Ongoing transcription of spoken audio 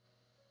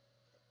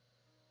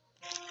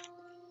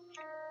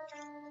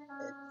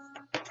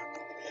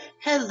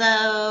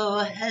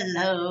Hello,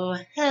 hello,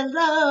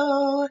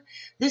 hello.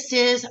 This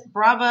is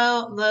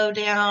Bravo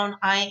Lowdown.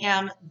 I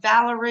am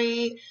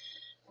Valerie,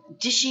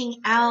 dishing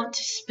out,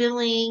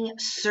 spilling,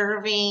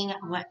 serving,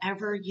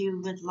 whatever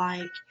you would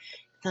like.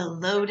 The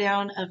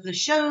lowdown of the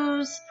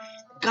shows,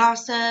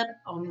 gossip,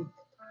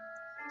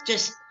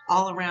 just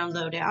all around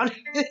lowdown.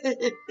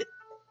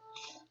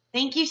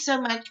 Thank you so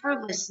much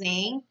for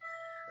listening.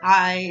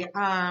 I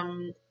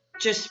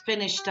just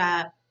finished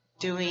up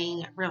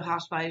doing Real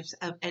Housewives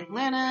of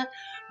Atlanta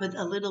with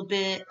a little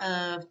bit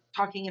of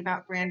talking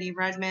about Brandy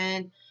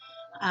Redmond.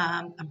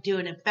 I'm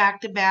doing it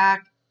back to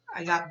back.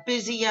 I got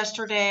busy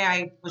yesterday.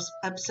 I was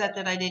upset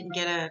that I didn't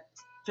get to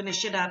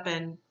finish it up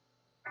and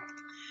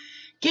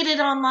get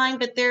it online,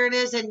 but there it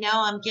is. And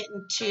now I'm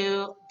getting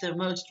to the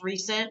most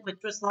recent, which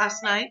was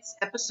last night's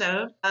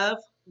episode of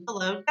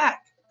Below Deck,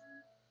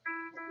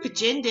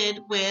 which ended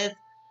with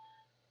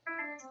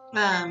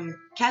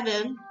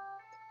Kevin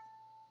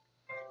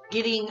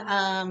getting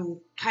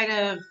kind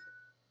of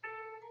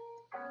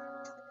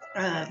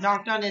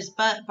knocked on his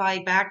butt by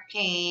back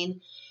pain,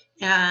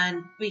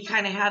 and we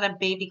kind of had a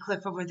baby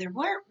cliff over there.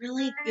 Weren't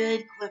really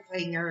good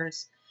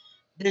cliffhangers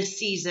this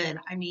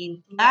season. I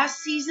mean, last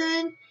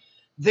season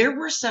there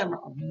were some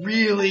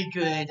really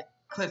good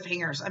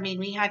cliffhangers. I mean,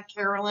 we had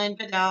Carolyn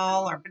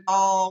Vidal or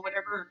Vidal,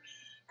 whatever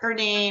her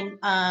name,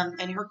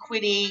 and her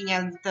quitting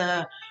and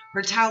the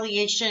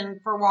retaliation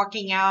for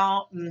walking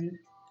out, and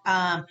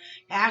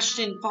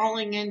Ashton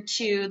falling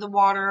into the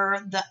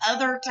water. The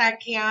other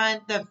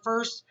deckhand, the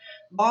first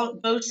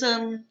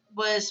bosun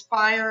was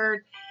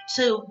fired.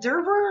 So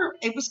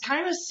it was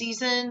kind of a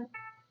season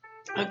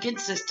of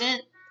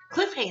consistent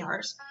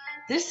cliffhangers.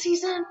 This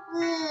season,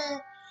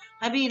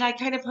 I mean, I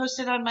kind of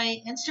posted on my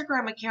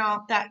Instagram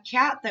account that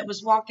cat that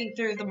was walking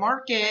through the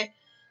market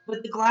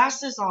with the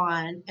glasses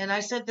on, and I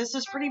said, this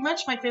is pretty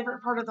much my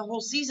favorite part of the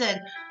whole season.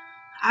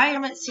 I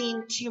haven't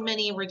seen too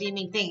many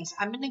redeeming things.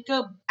 I'm going to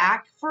go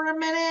back for a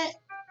minute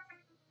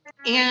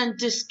and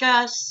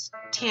discuss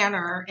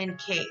Tanner and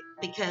Kate,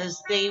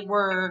 because they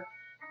were,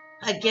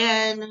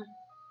 again,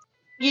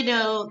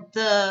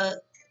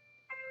 the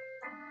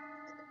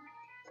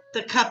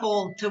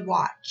couple to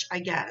watch, I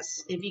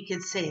guess, if you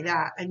could say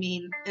that. I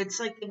mean, it's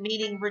like the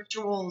meeting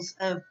rituals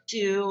of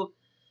two,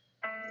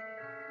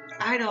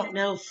 I don't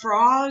know,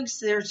 frogs.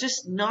 They're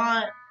just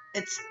not,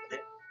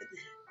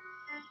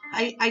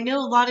 I know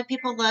a lot of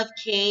people love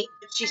Kate,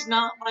 but she's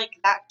not like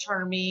that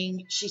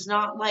charming. She's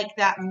not like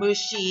that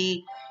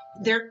mushy.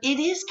 It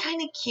is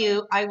kind of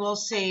cute, I will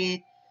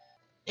say.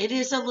 It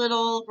is a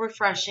little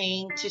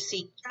refreshing to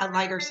see a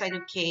lighter side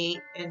of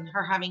Kate and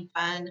her having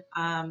fun.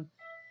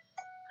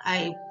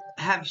 I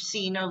have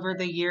seen over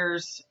the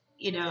years,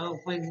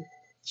 when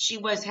she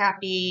was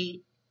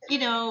happy,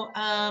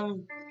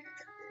 when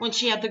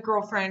she had the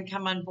girlfriend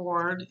come on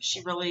board,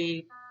 she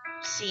really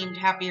seemed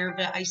happier.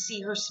 But I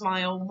see her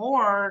smile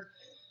more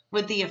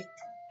with the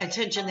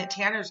attention that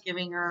Tanner's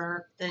giving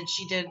her than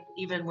she did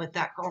even with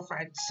that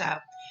girlfriend. So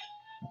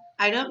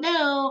I don't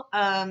know.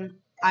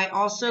 I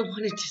also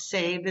wanted to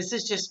say, this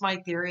is just my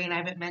theory and I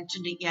haven't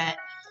mentioned it yet.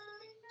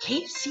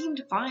 Kate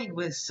seemed fine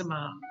with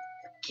Simone.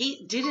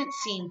 Kate didn't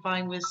seem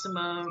fine with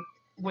Simone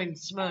when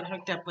Simone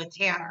hooked up with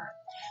Tanner.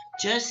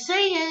 Just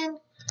saying,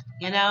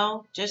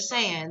 just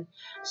saying.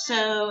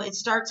 So it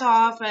starts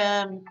off,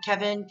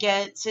 Kevin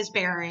gets his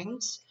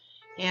bearings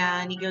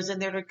and he goes in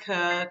there to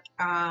cook.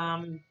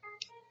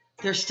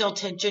 There's still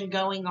tension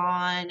going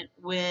on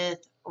with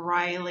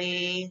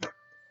Riley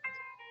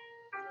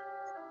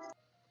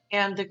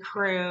and the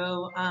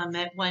crew.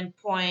 At one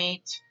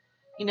point,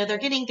 they're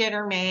getting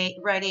dinner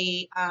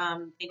ready.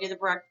 They do the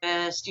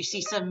breakfast. You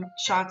see some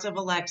shots of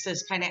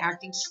Alexis kind of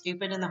acting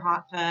stupid in the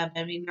hot tub.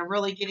 I mean, they're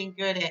really getting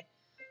good at,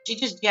 she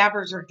just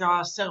jabbers her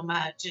jaw so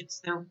much.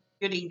 They're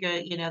getting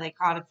good. They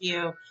caught a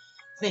few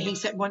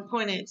things. At one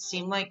point, it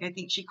seemed like, I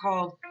think she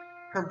called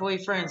her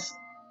boyfriend's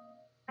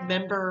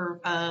member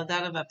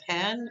that of a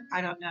pen. I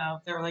don't know.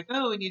 They were like,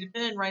 oh, we need a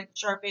pen, right?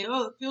 Sharpie.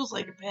 Oh, it feels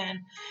like a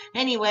pen.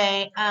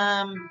 Anyway,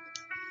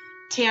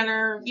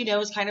 Tanner,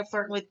 is kind of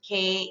flirting with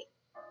Kate.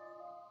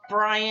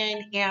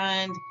 Brian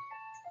and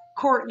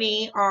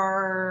Courtney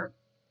are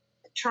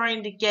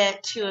trying to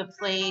get to a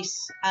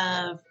place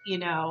of,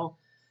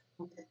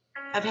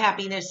 of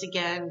happiness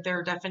again.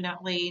 They're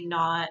definitely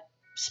not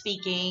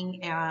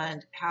speaking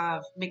and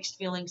have mixed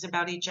feelings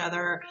about each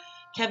other.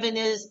 Kevin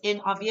is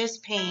in obvious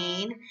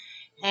pain.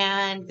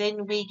 And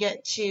then we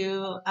get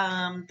to,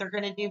 they're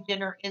going to do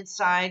dinner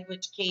inside,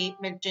 which Kate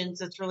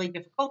mentions it's really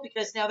difficult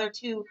because now they're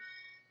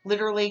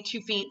literally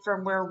 2 feet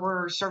from where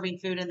we're serving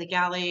food in the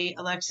galley.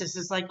 Alexis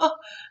is like, oh,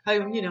 I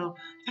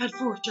had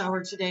 4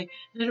 showers today,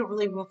 and I don't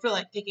really feel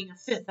like taking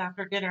a 5th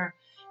after dinner.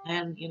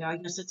 And, I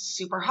guess it's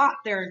super hot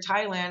there in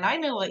Thailand. I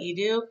know what you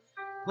do.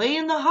 Lay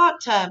in the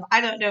hot tub.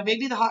 I don't know.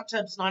 Maybe the hot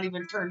tub's not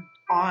even turned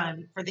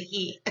on for the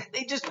heat.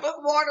 They just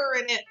put water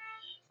in it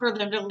for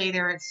them to lay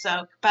there and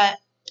soak. But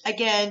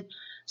again,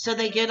 so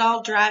they get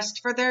all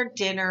dressed for their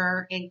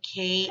dinner, and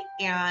Kate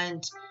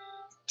and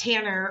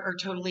Tanner are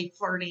totally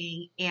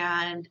flirting,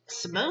 and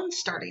Simone's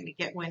starting to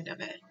get wind of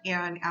it.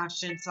 And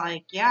Ashton's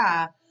like,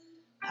 yeah,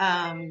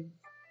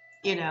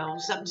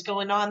 something's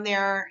going on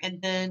there. And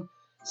then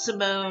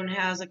Simone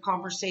has a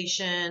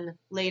conversation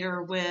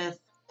later with,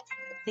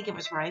 I think it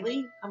was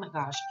Riley. Oh my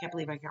gosh, I can't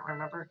believe I can't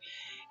remember.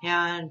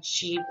 And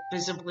she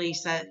visibly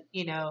said,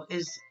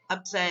 is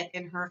upset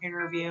in her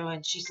interview.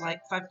 And she's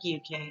like, fuck you,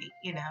 Kate,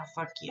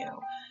 fuck you.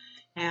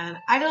 And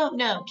I don't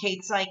know.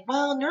 Kate's like,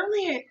 well,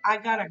 normally I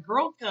got a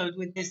girl code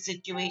with this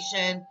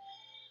situation,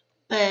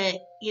 but,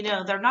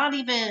 they're not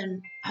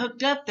even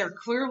hooked up. They're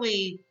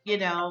clearly,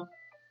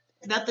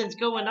 nothing's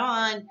going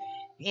on.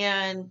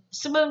 And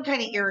Simone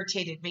kind of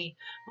irritated me.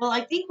 Well,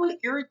 I think what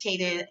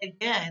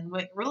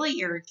really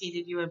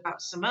irritated you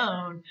about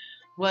Simone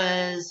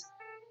was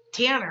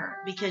Tanner,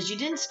 because you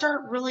didn't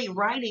start really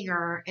writing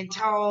her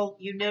until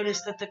you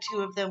noticed that the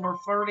two of them were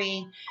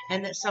flirting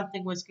and that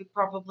something was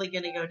probably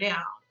going to go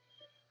down.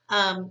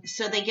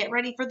 So they get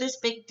ready for this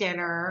big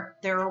dinner.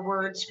 There are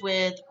words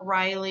with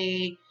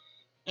Riley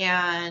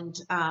and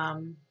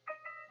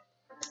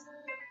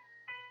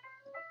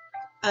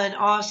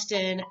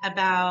Austin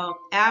about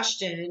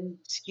Ashton.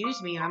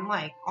 Excuse me, I'm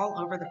like all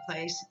over the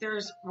place.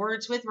 There's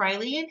words with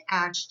Riley and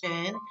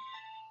Ashton,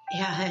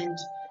 and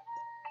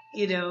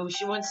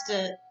she wants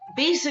to.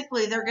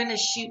 Basically, they're going to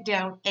shoot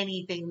down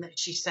anything that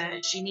she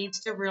says. She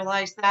needs to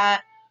realize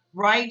that.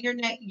 Ride your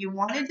neck. You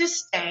wanted to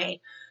stay.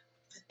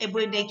 And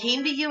when they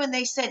came to you and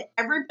they said,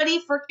 everybody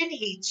freaking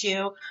hates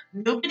you.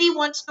 Nobody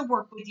wants to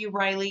work with you,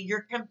 Riley.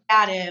 You're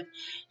combative.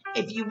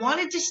 If you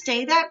wanted to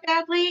stay that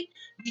badly,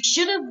 you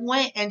should have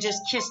went and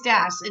just kissed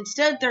ass.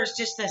 Instead, there's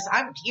just this,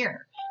 I'm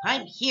here.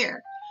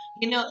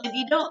 If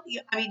you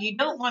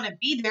don't want to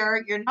be there,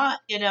 you're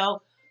not,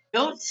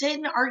 don't sit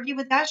and argue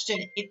with Ashton.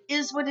 It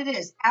is what it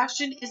is.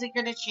 Ashton isn't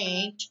going to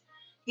change.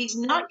 He's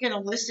not going to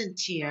listen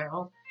to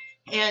you.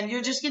 And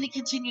you're just going to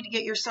continue to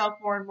get yourself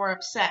more and more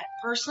upset.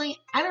 Personally,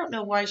 I don't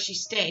know why she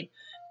stayed.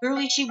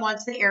 Clearly, she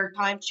wants the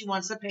airtime. She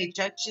wants the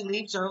paycheck. She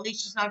leaves early.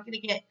 She's not going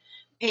to get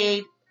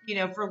paid,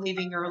 for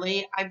leaving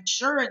early. I'm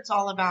sure it's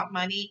all about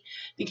money,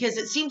 because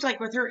it seems like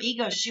with her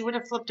ego, she would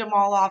have flipped them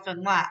all off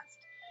and left.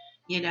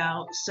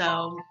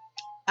 So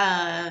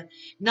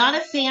not a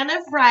fan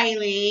of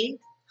Riley.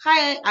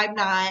 Hi, I'm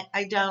not.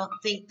 I don't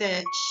think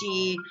that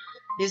she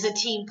is a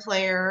team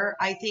player.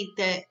 I think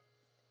that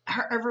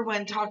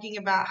everyone talking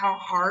about how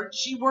hard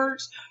she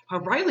works, how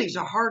Riley's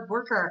a hard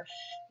worker.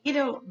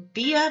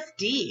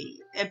 BFD.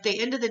 At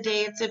the end of the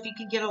day, it's if you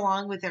can get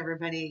along with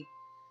everybody.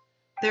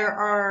 There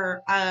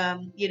are,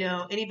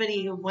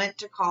 anybody who went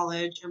to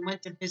college and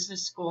went to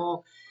business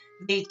school,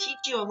 they teach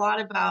you a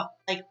lot about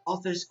like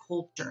office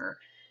culture,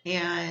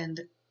 and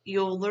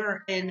you'll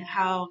learn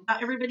how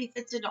not everybody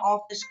fits into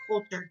office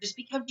culture. Just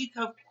because you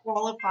come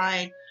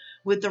qualified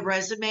with the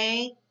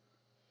resume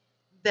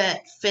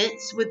that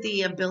fits with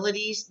the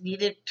abilities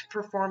needed to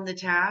perform the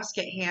task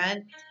at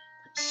hand,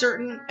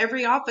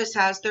 every office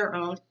has their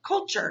own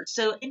culture.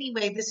 So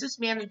anyway, this is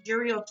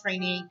managerial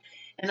training,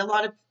 and a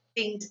lot of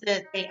things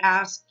that they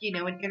ask, in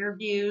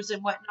interviews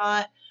and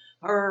whatnot,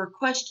 are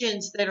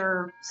questions that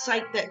are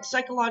that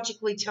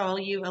psychologically tell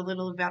you a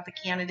little about the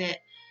candidate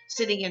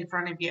sitting in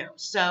front of you.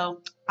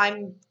 So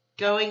I'm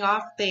going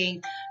off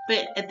thing,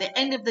 but at the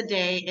end of the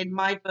day, in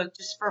my book,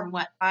 just from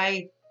what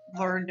I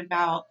learned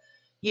about,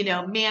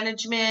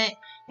 management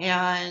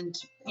and,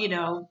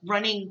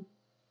 running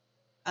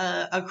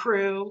a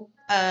crew,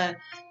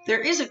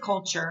 there is a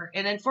culture.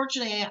 And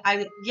unfortunately,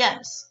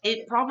 yes,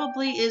 it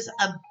probably is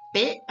a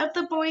bit of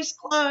the boys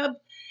club,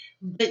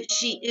 but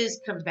she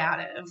is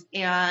combative.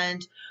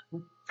 And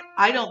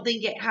I don't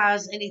think it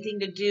has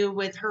anything to do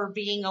with her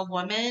being a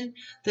woman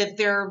that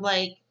they're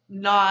like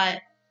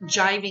not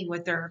jiving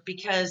with her,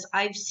 because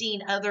I've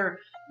seen other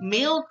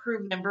male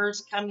crew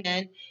members come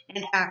in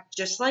and act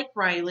just like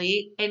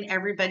Riley, and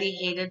everybody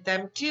hated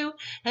them too.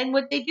 And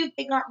what they do,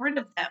 they got rid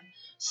of them.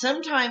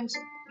 Sometimes,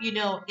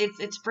 if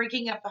it's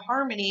breaking up the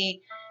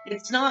harmony,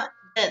 it's not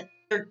that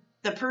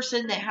the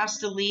person that has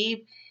to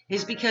leave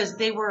is because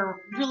they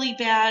were really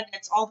bad.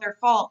 It's all their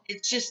fault.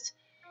 It's just,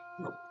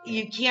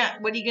 you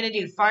can't, what are you going to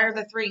do? Fire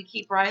the three and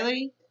keep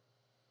Riley?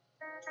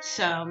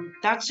 So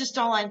that's just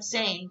all I'm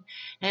saying.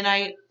 And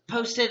I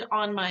posted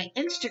on my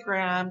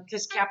Instagram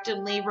because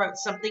Captain Lee wrote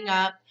something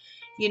up,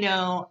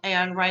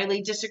 and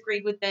Riley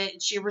disagreed with it.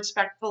 And she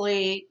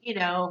respectfully,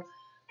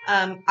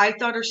 I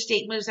thought her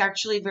statement was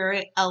actually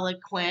very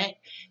eloquent,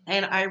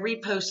 and I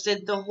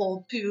reposted the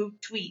whole 2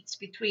 tweets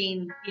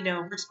between,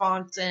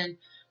 response and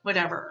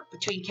whatever,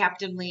 between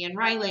Captain Lee and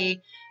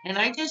Riley. And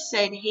I just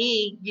said,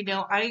 hey,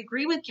 I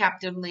agree with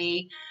Captain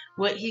Lee.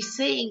 What he's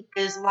saying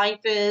is life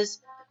is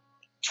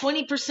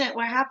 20%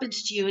 what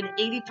happens to you and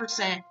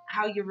 80%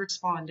 how you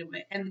respond to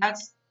it. And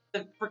that's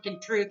the freaking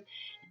truth.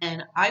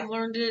 And I've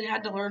learned it,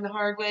 had to learn the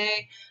hard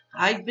way.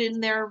 I've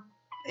been there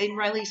in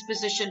Riley's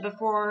position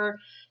before,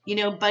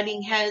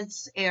 butting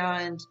heads,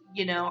 and,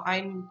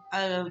 I'm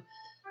a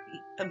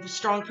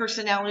strong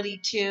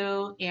personality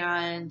too.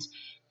 And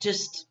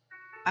just,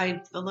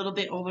 I'm a little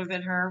bit older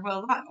than her.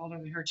 Well, a lot older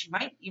than her. She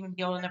might even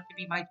be old enough to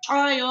be my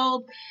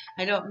child.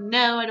 I don't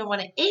know. I don't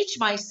want to age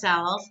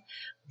myself.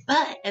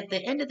 But at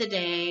the end of the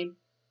day,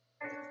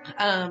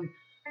 um,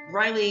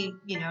 Riley,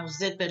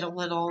 zip it a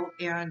little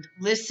and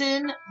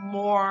listen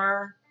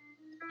more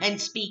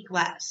and speak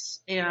less.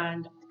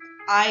 And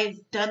I've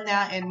done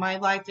that in my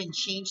life and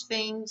changed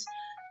things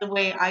the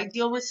way I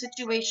deal with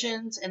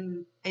situations,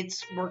 and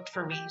it's worked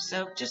for me.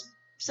 So just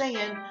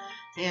saying.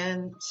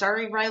 And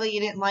sorry, Riley,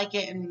 you didn't like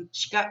it, and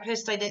she got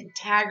pissed I didn't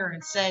tag her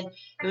and said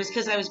it was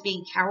because I was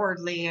being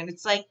cowardly. And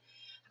it's like,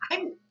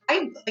 I'm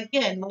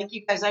again, like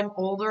you guys, I'm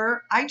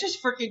older. I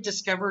just freaking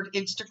discovered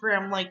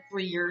Instagram like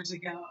 3 years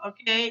ago.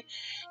 Okay.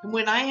 And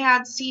when I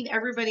had seen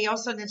everybody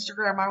else on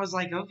Instagram, I was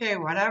like, okay,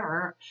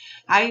 whatever.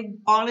 I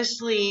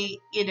honestly,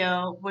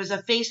 was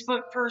a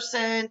Facebook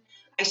person.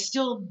 I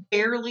still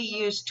barely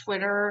use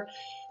Twitter.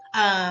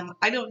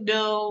 I don't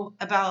know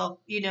about,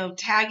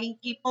 tagging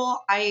people.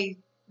 I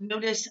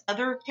notice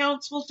other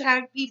accounts will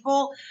tag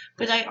people,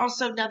 but I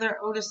also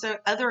notice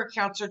that other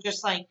accounts are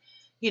just like,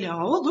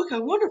 oh, look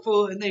how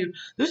wonderful. And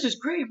this is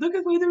great. Look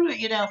at what they're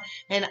doing,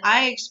 and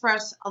I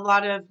express a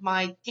lot of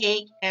my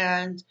take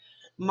and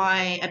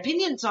my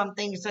opinions on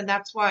things. And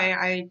that's why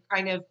I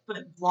kind of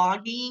put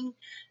vlogging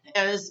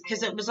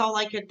because it was all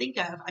I could think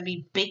of. I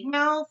mean, Big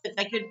Mouth,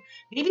 if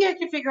maybe I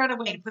could figure out a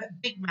way to put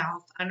Big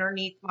Mouth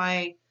underneath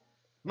my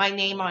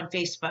name on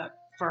Facebook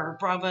for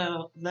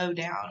Bravo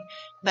Lowdown.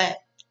 But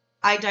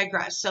I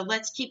digress. So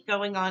let's keep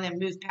going on and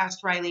move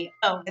past Riley.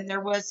 Oh, and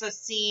there was a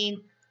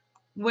scene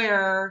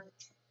where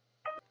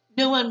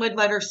no one would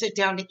let her sit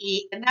down to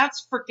eat, and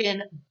that's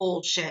freaking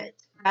bullshit.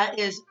 That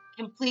is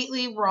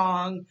completely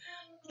wrong.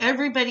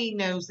 Everybody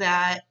knows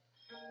that.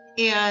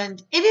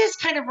 And it is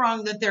kind of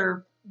wrong that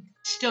they're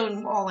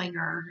stonewalling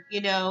her,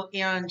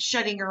 and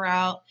shutting her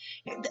out.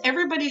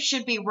 Everybody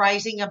should be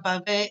rising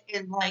above it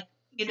and like,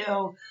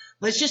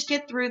 let's just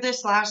get through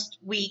this last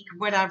week,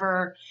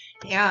 whatever,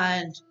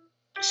 and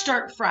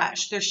start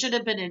fresh. There should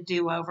have been a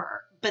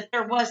do-over, but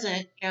there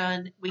wasn't.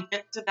 And we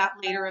get to that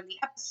later in the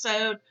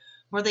episode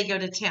where they go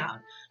to town.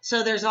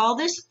 So there's all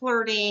this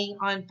flirting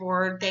on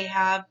board. They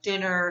have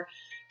dinner.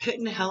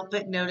 Couldn't help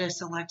but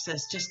notice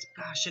Alexis just,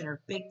 gosh, in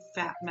her big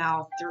fat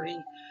mouth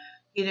during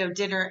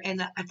dinner.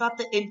 And I thought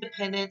the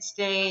Independence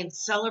Day and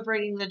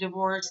celebrating the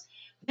divorce,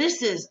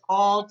 this is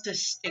all to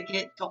stick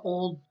it to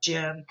old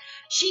Jim.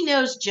 She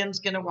knows Jim's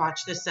going to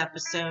watch this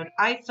episode.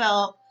 Talking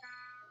about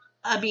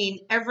I'm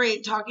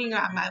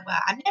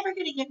never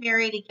going to get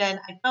married again.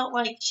 I felt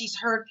like she's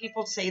heard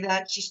people say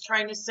that. She's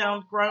trying to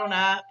sound grown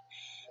up.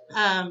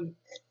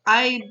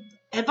 I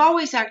have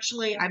always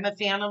I'm a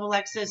fan of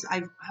Alexis.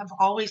 I have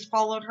always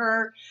followed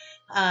her.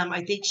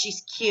 I think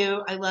she's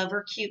cute. I love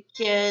her cute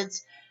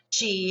kids.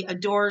 She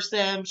adores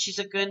them. She's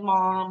a good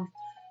mom.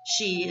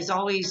 She is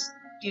always,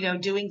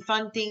 doing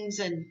fun things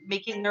and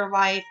making their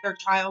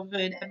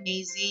childhood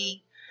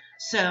amazing.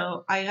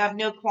 So I have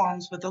no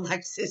qualms with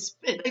Alexis,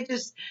 but I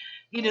just,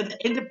 the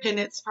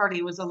Independence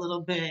Party was a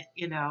little bit,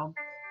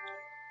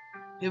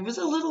 it was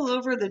a little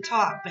over the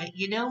top, but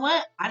you know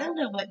what? I don't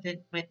know what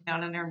went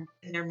down in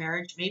their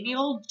marriage. Maybe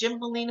old Jim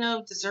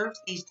Molino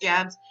deserves these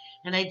jabs,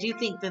 and I do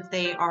think that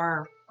they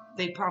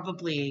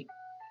probably,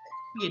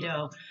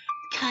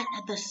 cut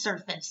at the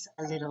surface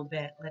a little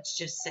bit, let's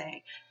just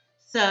say.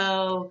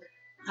 So,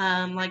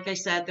 like I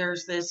said,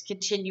 there's this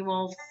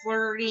continual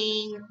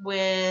flirting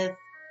with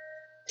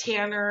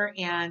Tanner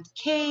and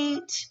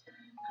Kate.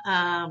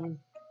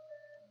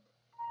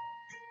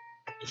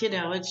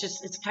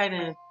 It's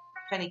kind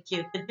of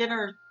cute. The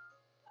dinner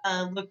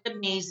looked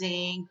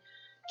amazing.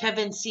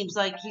 Kevin seems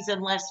like he's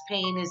in less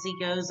pain as he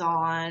goes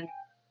on.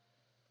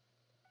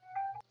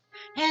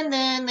 And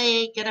then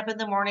they get up in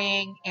the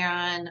morning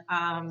and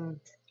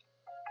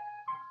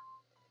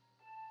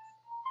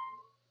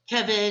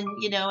Kevin,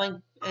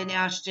 and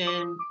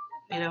Ashton,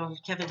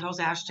 Kevin tells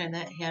Ashton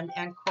that him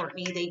and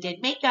Courtney, they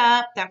did make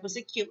up. That was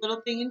a cute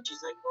little thing. And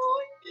she's like,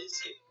 oh, I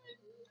miss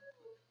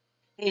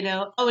you.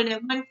 Oh, and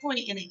at one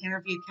point in the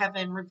interview,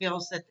 Kevin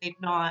reveals that they've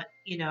not,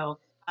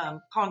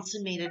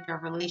 consummated their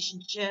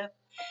relationship.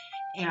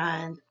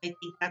 And I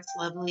think that's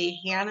lovely.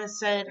 Hannah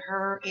said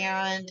her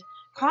and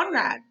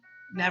Conrad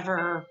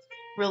never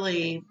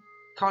really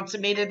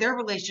consummated their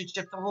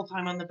relationship the whole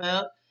time on the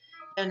boat.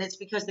 And it's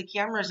because the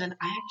cameras, and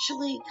I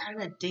actually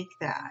kind of dig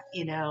that,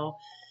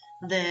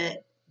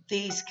 that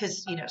these,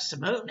 because,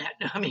 Simone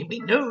we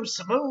know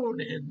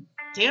Simone and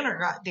Tanner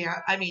got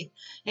there.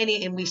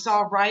 And we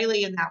saw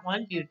Riley and that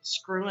one dude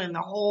screwing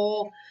the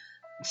whole,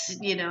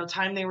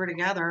 time they were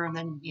together, and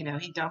then, he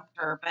dumped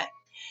her. But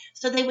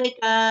so they wake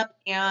up,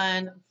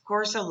 and of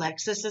course,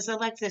 Alexis is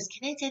Alexis.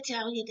 Can I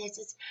tell you this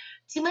is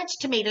too much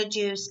tomato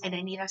juice, and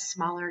I need a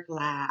smaller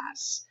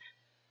glass?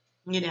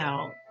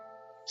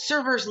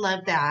 Servers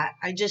love that.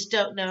 I just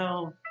don't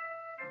know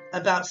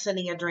about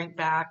sending a drink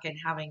back and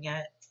having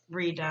it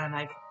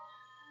redone.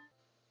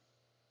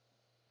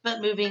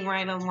 But moving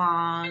right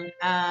along,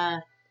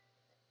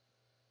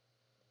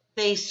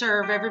 they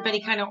serve, everybody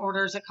kind of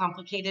orders a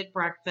complicated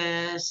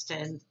breakfast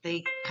and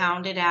they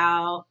pound it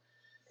out.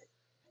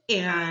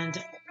 And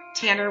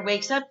Tanner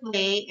wakes up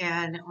late,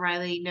 and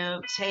Riley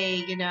notes,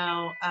 "Hey,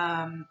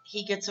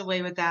 he gets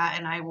away with that,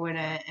 and I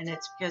wouldn't." And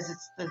it's because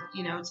it's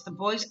the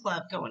boys'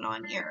 club going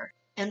on here.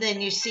 And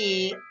then you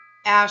see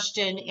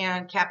Ashton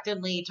and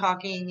Captain Lee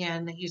talking,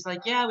 and he's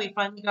like, "Yeah, we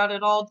finally got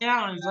it all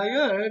down." He's like,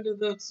 "Yeah, end of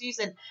the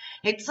season."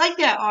 It's like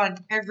that on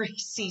every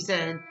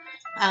season.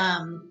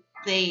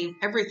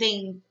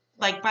 Everything,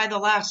 like, by the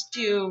last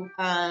two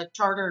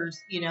charters,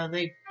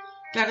 they've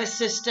got a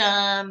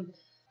system.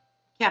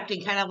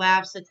 Captain kind of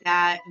laughs at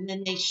that, and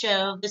then they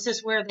show this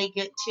is where they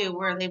get to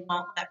where they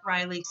won't let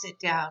Riley sit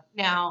down.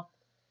 Now,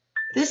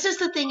 this is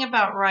the thing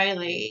about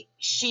Riley.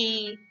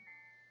 She's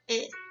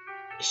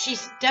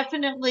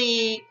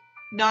definitely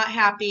not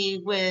happy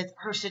with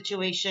her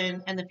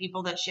situation and the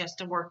people that she has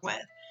to work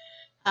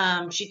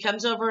with. She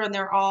comes over and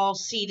they're all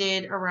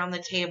seated around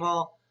the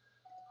table.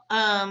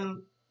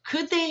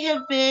 Could they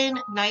have been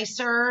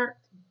nicer?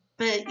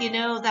 But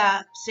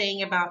that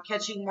saying about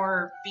catching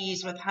more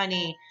bees with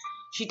honey.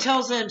 She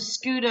tells them,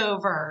 "Scoot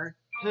over,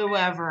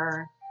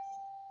 whoever."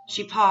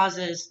 She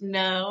pauses.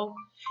 No.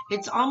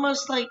 It's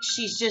almost like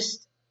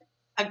she's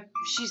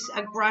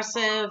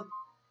aggressive.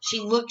 She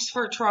looks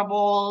for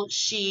trouble.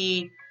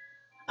 They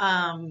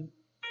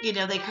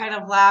kind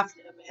of laughed.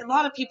 A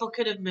lot of people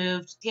could have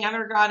moved.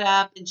 Tanner got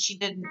up and she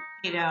didn't,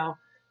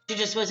 she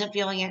just wasn't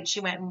feeling it. And she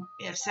went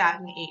and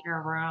sat and ate in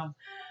her room.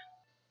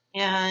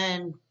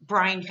 And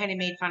Brian kind of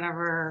made fun of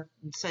her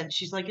and said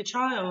she's like a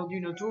child,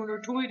 throwing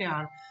her toy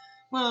down.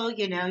 Well,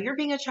 you're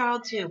being a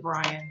child too,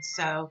 Brian.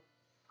 So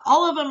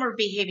all of them are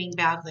behaving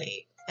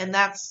badly. And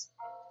that's,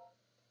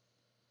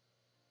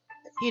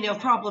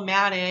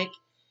 problematic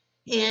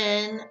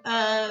in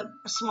a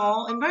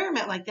small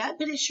environment like that.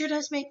 But it sure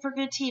does make for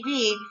good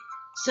TV.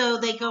 So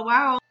they go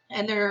out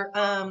and they're,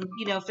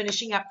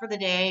 finishing up for the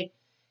day.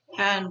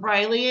 And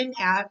Riley and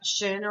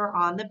Ashton are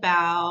on the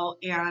bow,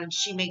 and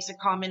she makes a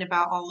comment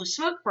about all the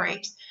smoke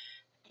breaks.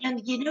 And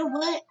you know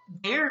what?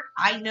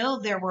 I know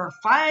there were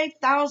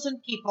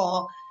 5,000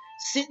 people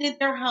sitting at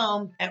their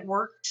home that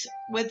worked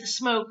with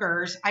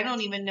smokers. I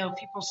don't even know if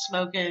people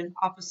smoke in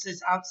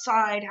offices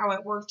outside, how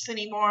it works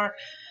anymore.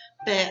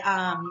 But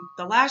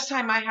the last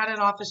time I had an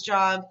office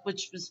job,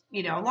 which was,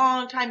 a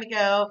long time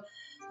ago,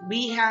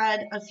 we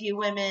had a few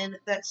women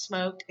that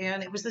smoked,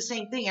 and it was the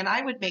same thing. And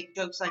I would make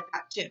jokes like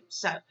that too.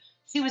 So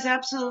she was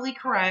absolutely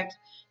correct.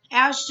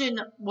 Ashton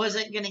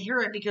wasn't going to hear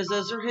it because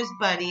those are his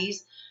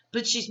buddies,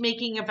 but she's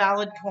making a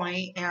valid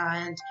point,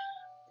 and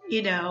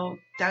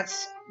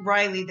that's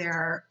Riley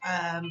there.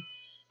 And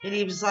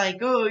he was like,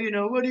 "Oh,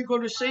 what are you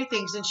going to say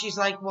things?" And she's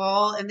like,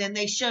 "Well," and then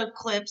they showed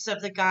clips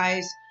of the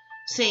guys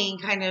saying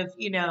kind of,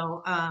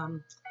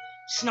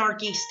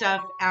 snarky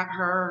stuff at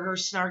her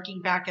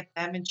snarking back at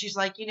them. And she's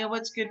like,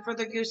 "What's good for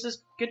the goose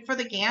is good for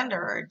the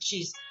gander." And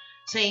she's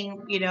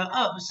saying,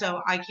 "Oh,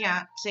 so I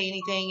can't say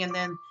anything." And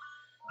then,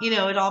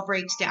 it all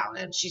breaks down.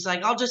 And she's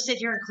like, "I'll just sit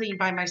here and clean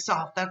by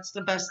myself. That's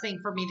the best thing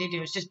for me to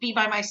do is just be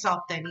by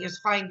myself then." He goes,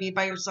 "Fine, be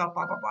by yourself,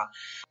 blah, blah, blah."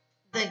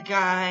 The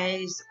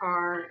guys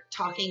are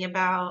talking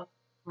about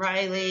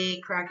Riley,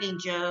 cracking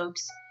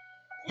jokes,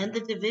 and the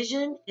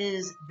division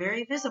is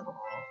very visible.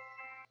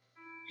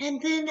 And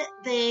then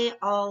they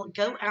all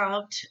go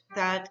out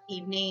that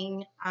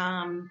evening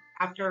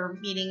after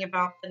meeting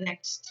about the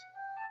next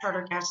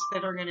charter guests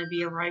that are going to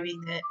be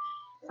arriving that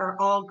are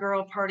all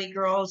girl party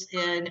girls.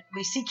 And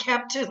we see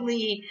Captain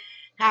Lee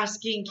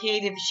asking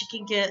Kate if she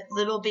can get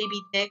little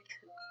baby Dick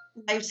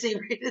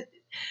lifesaver.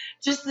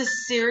 Just the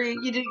serious,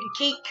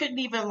 Kate couldn't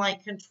even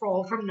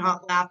control from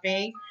not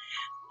laughing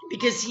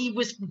because he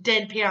was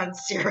deadpan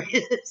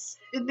serious.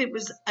 And it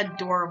was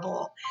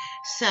adorable.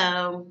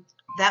 So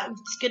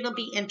that's going to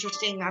be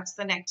interesting. That's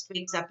the next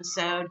week's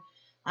episode.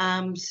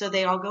 So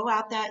they all go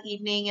out that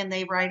evening and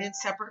they ride in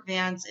separate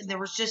vans. And there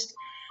was just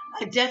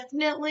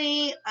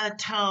definitely a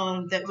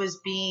tone that was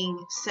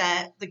being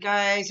set. The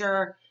guys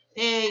are,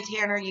 "Hey,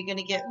 Tanner, you going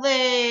to get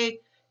laid?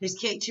 Is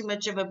Kate too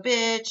much of a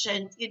bitch?"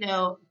 And,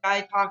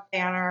 guy talk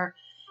banner.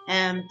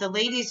 And the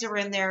ladies are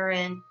in there,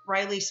 and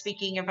Riley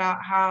speaking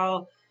about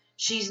how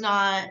she's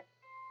not,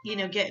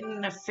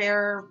 getting a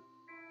fair,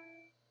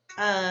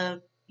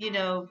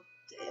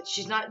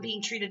 she's not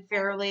being treated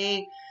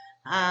fairly.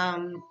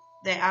 That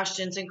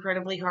Ashton's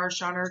incredibly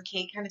harsh on her.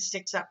 Kate kind of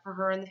sticks up for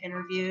her in the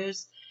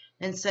interviews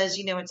and says,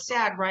 "It's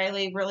sad.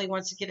 Riley really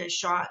wants to get a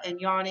shot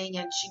and yawning,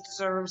 and she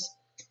deserves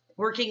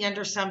working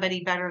under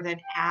somebody better than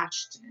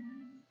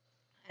Ashton."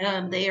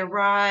 They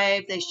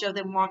arrive. They show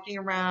them walking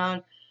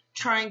around,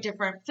 trying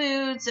different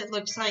foods. It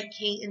looks like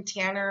Kate and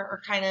Tanner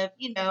are kind of,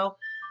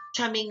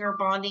 chumming or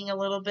bonding a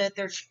little bit.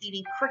 They're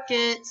eating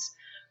crickets.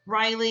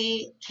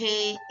 Riley,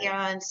 Kate,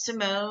 and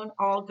Simone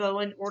all go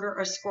and order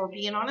a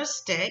scorpion on a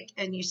stick,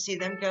 and you see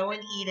them go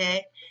and eat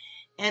it.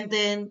 And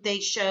then they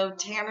show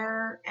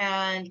Tanner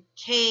and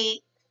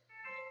Kate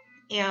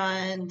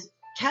and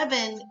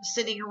Kevin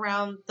sitting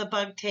around the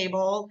bug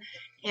table,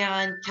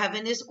 and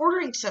Kevin is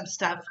ordering some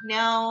stuff.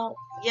 Now,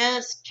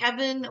 yes,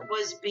 Kevin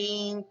was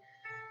being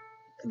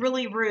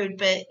really rude,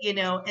 but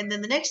and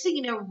then the next thing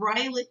you know,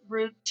 Riley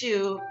rude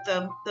to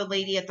the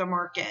lady at the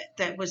market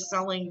that was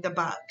selling the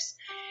bugs.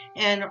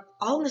 And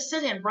all of a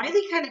sudden,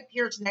 Riley kind of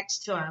appears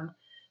next to him.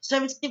 So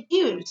I was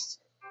confused.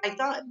 I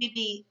thought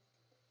maybe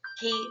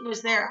Kate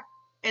was there,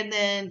 and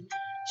then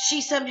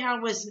she somehow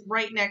was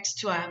right next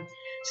to him.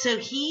 So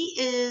he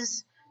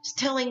is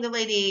telling the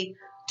lady,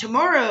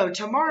 tomorrow,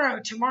 tomorrow,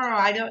 tomorrow.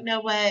 I don't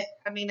know what,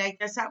 I mean, I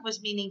guess that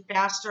was meaning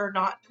faster,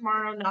 not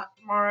tomorrow, not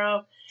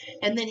tomorrow.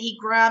 And then he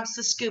grabs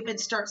the scoop and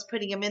starts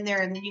putting him in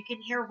there. And then you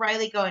can hear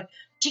Riley going,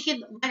 she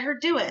can let her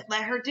do it,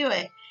 let her do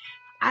it.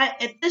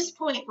 At this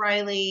point,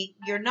 Riley,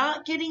 you're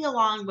not getting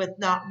along with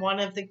not one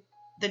of the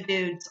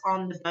dudes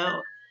on the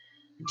boat.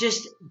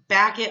 Just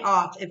back it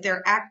off. If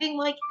they're acting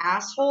like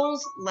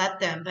assholes, let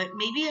them. But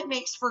maybe it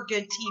makes for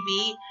good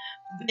TV.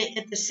 But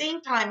at the same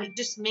time, it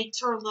just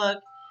makes her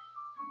look,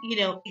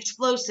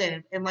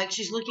 explosive and like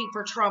she's looking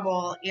for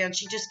trouble and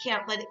she just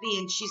can't let it be.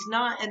 And she's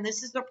not. And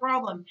this is the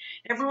problem.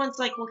 Everyone's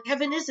like, well,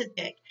 Kevin is a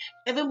dick.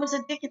 Kevin was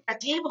a dick at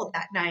that table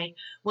that night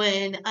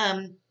when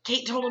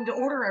Kate told him to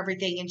order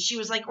everything. And she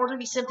was like, order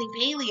me something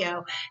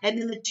paleo. And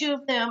then the two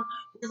of them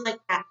was like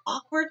that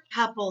awkward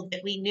couple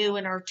that we knew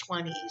in our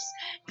 20s.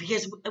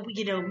 Because,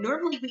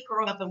 normally we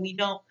grow up and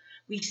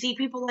we see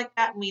people like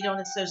that and we don't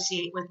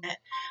associate with it.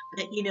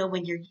 But,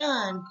 when you're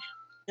young,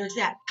 there's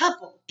that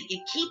couple that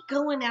you keep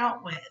going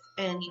out with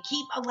and you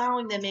keep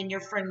allowing them in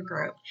your friend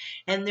group.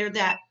 And they're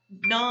that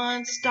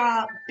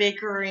nonstop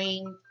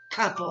bickering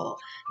couple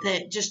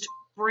that just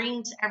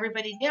brings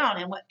everybody down.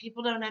 And what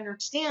people don't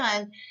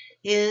understand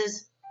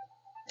is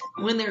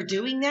when they're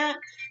doing that,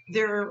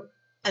 they're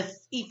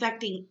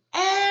affecting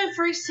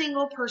every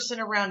single person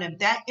around them.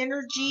 That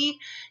energy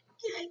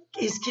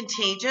is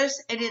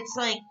contagious, and it's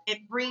like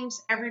it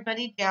brings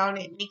everybody down.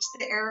 It makes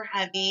the air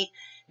heavy,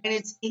 and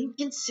it's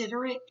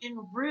inconsiderate and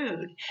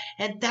rude.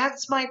 And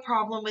that's my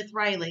problem with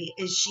Riley,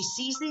 is she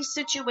sees these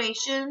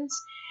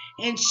situations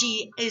and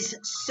she is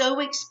so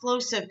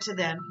explosive to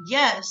them.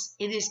 Yes,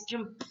 it is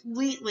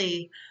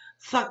completely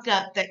fucked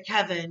up that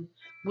Kevin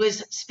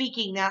was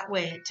speaking that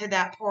way to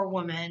that poor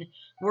woman,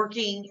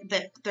 working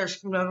that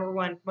there's number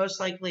one, most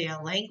likely a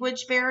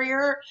language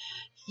barrier.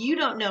 You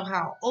don't know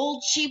how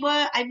old she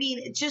was. I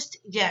mean,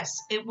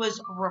 yes, it was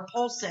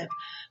repulsive.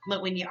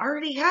 But when you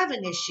already have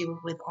an issue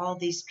with all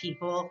these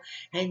people,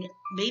 and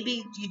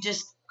maybe you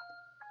just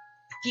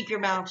keep your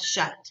mouth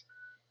shut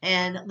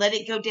and let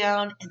it go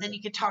down, and then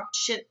you can talk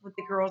shit with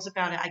the girls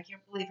about it. I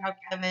can't believe how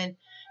Kevin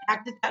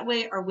acted that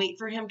way, or wait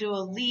for him to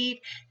leave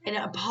and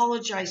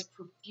apologize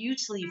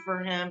profusely for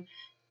him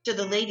to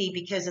the lady,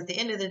 because at the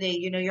end of the day,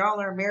 y'all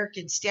are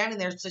Americans standing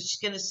there, so she's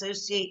going to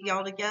associate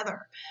y'all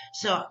together.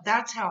 So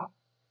that's how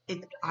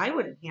I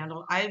would have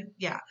handled. I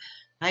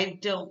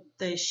don't.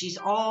 She's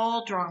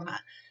all drama,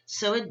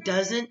 so it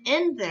doesn't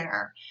end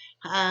there.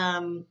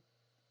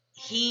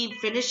 He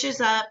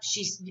finishes up.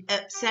 She's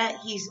upset.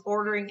 He's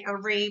ordering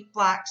every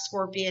black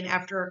scorpion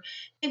after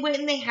they went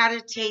and they had a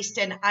taste.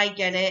 And I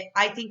get it.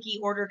 I think he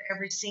ordered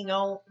every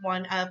single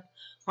one up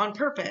on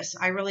purpose.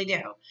 I really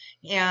do.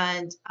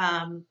 And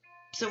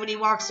so when he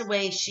walks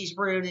away, she's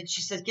rude and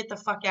she says, "Get the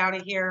fuck out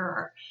of here,"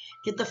 or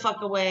 "Get the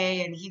fuck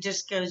away." And he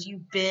just goes,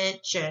 "You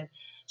bitch." And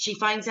she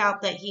finds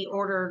out that he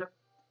ordered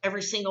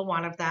every single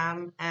one of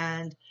them.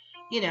 And,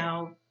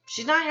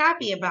 she's not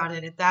happy about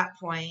it at that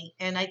point.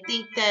 And I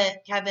think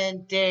that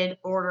Kevin did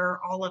order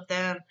all of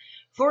them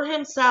for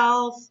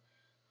himself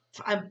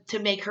to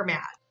make her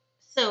mad.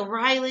 So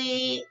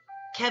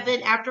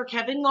after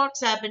Kevin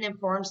walks up and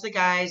informs the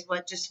guys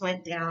what just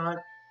went down,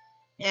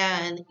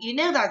 and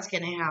that's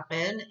going to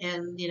happen.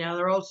 And,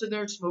 they're all sitting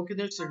there smoking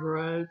their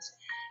cigarettes.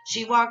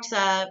 She walks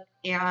up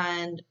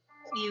and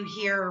you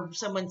hear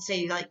someone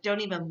say, like,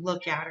 "Don't even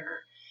look at her."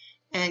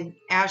 And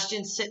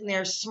Ashton's sitting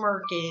there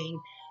smirking,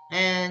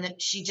 and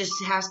she just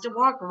has to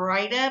walk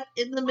right up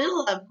in the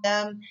middle of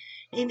them.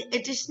 And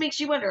it just makes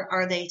you wonder,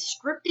 are they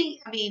scripting?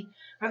 I mean,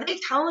 are they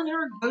telling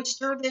her, go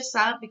stir this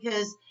up?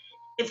 Because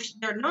if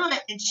they're not,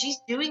 and she's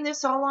doing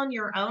this all on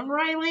your own,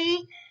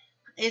 Riley,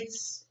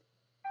 it's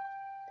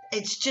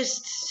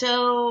just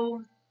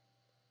so...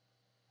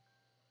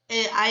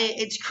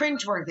 It's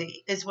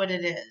cringeworthy is what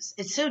it is.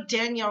 It's so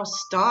Danielle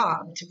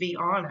Staub, to be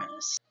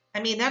honest. I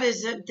mean, that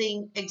is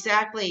something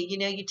exactly,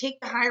 you take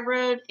the high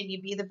road and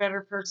you be the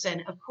better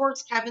person. Of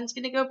course, Kevin's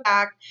going to go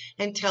back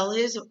and tell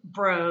his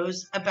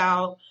bros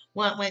about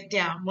what went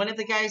down. One of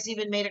the guys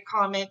even made a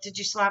comment, "Did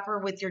you slap her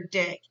with your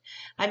dick?"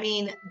 I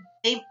mean,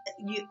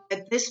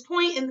 at this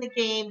point in the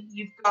game,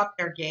 you've got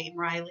their game,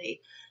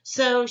 Riley.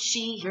 So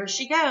here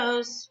she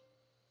goes.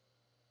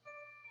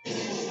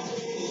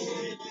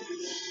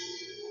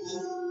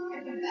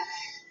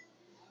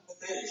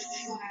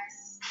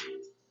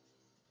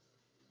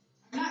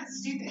 I'm not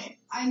stupid.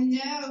 I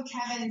know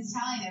Kevin's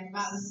telling him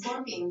about the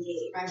Scorpion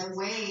Gate by the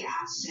way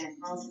Ashton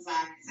rolls his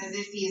eyes, as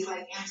if he's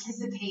like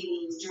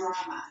anticipating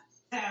drama.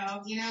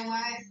 So, you know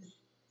what?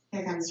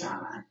 Here comes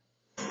drama.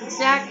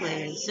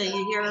 Exactly. So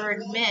you hear her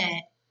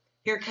admit,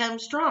 here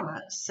comes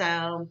drama.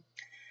 So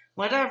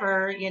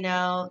whatever,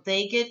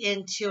 they get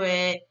into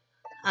it.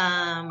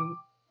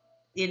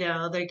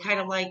 They kind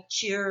of like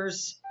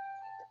cheers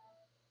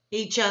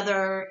each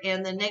other,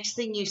 and the next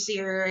thing you see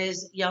her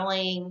is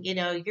yelling,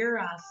 you're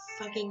a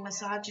fucking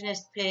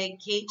misogynist pig.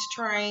 Kate's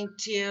trying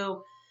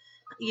to,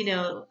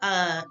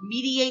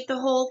 mediate the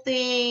whole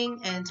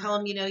thing and tell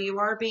him, you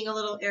are being a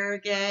little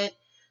arrogant.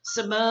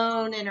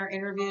 Simone in her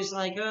interviews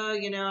like, oh,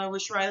 I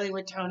wish Riley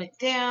would tone it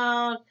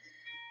down,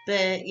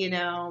 but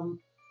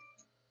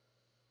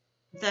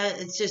that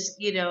it's just,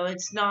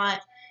 it's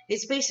not,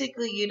 it's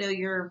basically,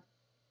 you're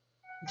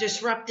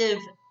disruptive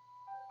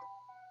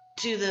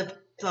to the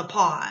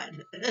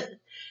pod.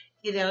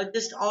 It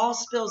just all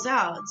spills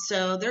out.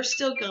 So they're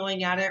still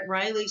going at it.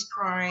 Riley's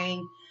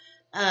crying.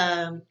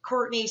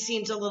 Courtney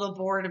seems a little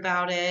bored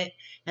about it.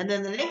 And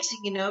then the next thing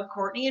you know,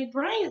 Courtney and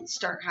Brian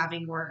start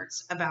having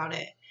words about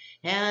it.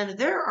 And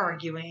they're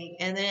arguing.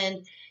 And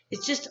then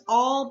it's just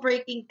all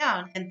breaking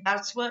down. And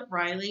that's what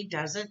Riley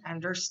doesn't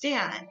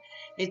understand.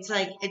 It's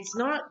like, it's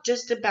not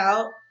just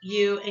about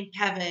you and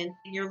Kevin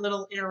and your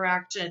little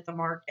interaction at the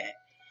market.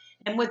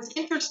 And what's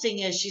interesting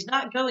is she's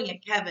not going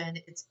at Kevin,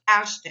 it's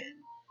Ashton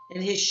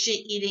and his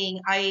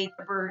shit-eating, I ate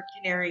the bird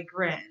canary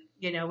grin.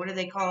 What do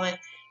they call it?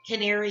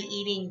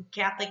 Canary-eating,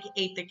 Catholic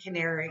ate the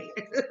canary.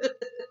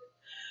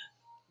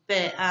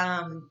 But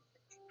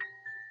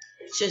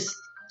it's just,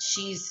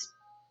 she's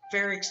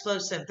very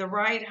explosive. The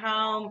ride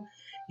home,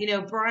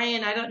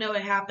 Brian, I don't know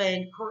what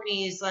happened.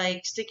 Courtney is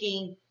like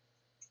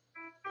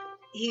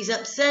he's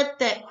upset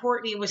that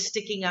Courtney was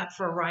sticking up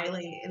for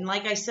Riley. And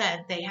like I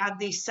said, they had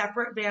these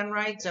separate van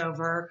rides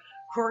over.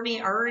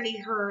 Courtney already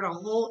heard a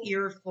whole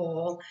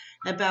earful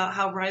about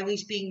how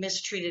Riley's being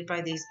mistreated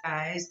by these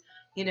guys.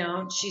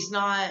 She's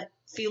not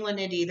feeling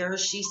it either.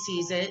 She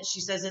sees it.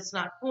 She says it's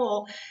not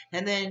cool.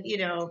 And then,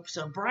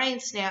 so Brian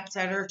snaps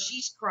at her.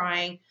 She's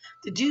crying.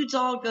 The dudes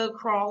all go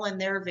crawl in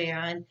their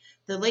van.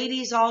 The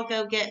ladies all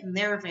go get in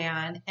their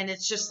van. And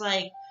it's just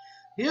like,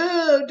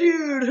 yeah,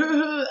 dude.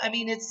 I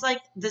mean, it's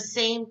like the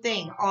same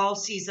thing all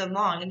season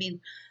long. I mean,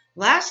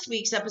 last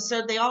week's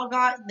episode, they all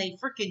got and they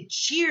freaking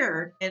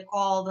cheered at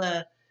all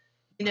the,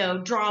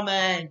 drama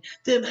and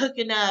them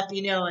hooking up,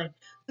 and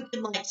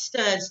looking like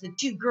studs. The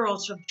two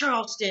girls from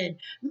Charleston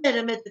met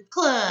them at the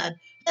club,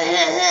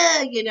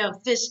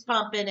 fist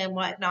pumping and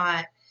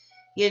whatnot.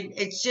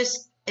 It's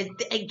just, and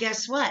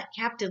guess what?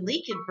 Captain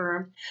Lee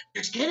confirmed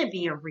there's going to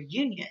be a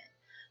reunion.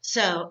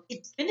 So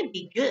it's going to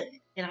be good.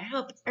 And I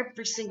hope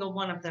every single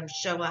one of them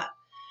show up.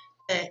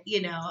 But,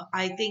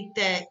 I think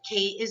that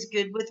Kate is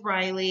good with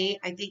Riley.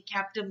 I think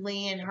Captain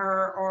Lee and her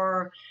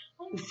are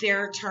on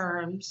fair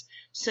terms.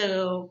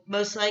 So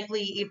most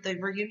likely, if the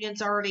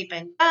reunion's already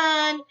been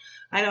done,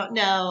 I don't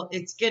know.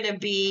 It's going to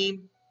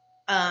be,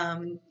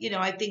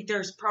 I think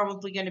there's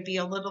probably going to be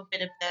a little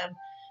bit of them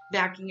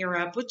backing her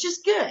up, which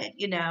is good,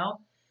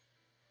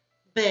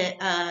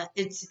 But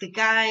it's the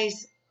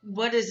guys.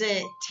 What is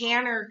it?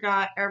 Tanner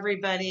got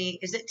everybody.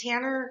 Is it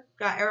Tanner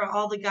got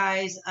all the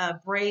guys a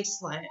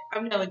bracelet?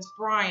 Oh, no, it's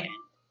Brian.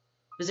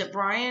 Was it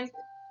Brian?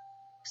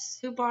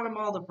 Who bought them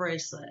all the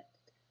bracelet?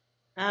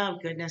 Oh,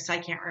 goodness, I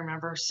can't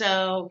remember.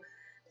 So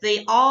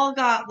they all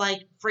got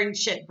like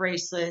friendship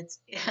bracelets,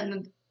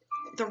 and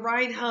the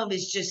ride home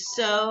is just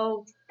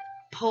so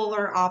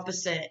polar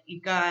opposite.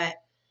 You got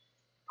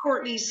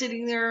Courtney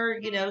sitting there,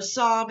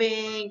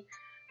 sobbing.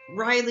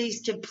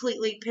 Riley's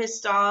completely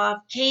pissed off.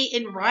 Kate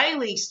and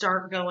Riley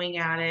start going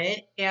at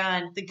it,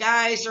 and the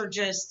guys are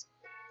just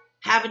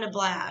having a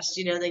blast.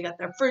 They got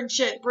their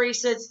friendship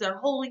bracelets. They're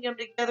holding them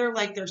together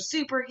like they're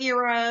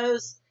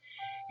superheroes.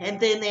 And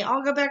then they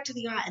all go back to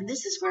the yacht, and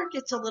this is where it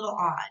gets a little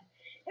odd.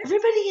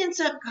 Everybody ends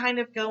up kind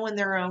of going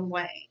their own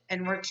way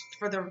and works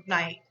for the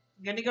night.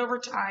 I'm going to go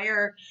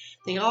retire.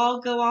 They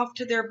all go off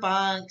to their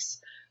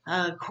bunks.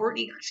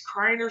 Courtney's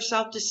crying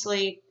herself to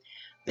sleep.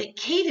 But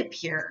Kate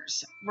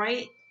appears,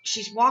 right?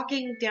 She's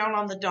walking down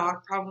on the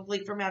dock,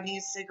 probably from having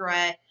a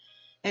cigarette,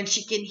 and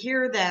she can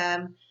hear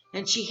them,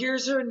 and she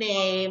hears her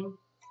name,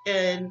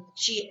 and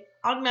she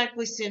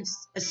automatically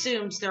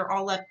assumes they're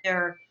all up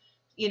there,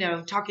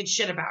 talking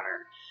shit about her.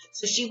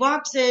 So she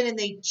walks in, and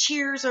they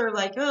cheers her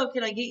like, oh,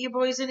 can I get you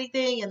boys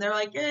anything? And they're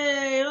like,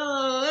 hey,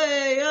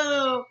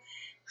 oh.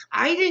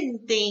 I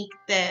didn't think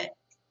that,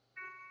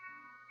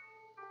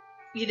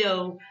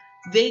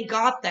 they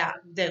got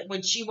that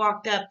when she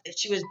walked up, that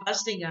she was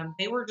busting them.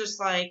 They were just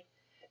like,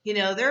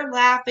 they're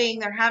laughing,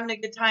 they're having a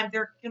good time.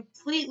 They're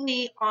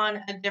completely on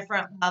a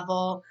different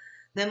level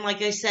than,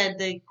 like I said,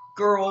 the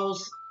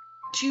girls'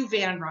 2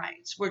 van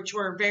rides, which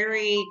were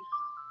very,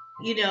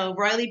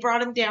 Riley brought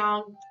them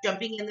down,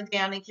 jumping in the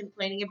van and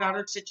complaining about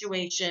her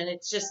situation.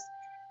 It's just,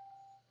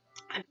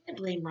 I'm going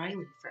to blame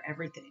Riley for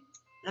everything.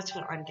 That's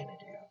what I'm going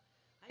to do.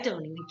 I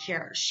don't even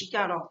care. She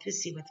got all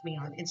pissy with me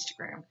on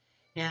Instagram.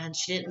 And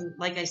she didn't,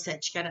 like I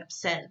said, she got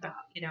upset about,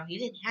 you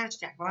didn't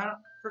hashtag. Well, I don't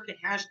freaking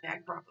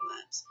hashtag Bravo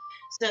Loves.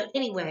 So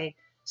anyway,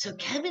 so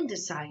Kevin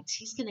decides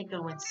he's going to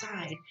go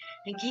inside.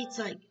 And Kate's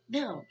like,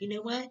 no, you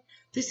know what?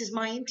 This is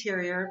my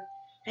interior.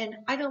 and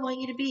I don't want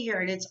you to be here.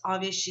 And it's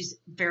obvious she's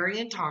very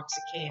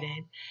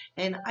intoxicated.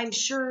 And I'm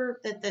sure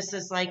that this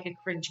is like a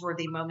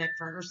cringeworthy moment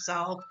for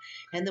herself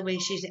and the way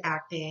she's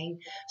acting.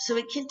 So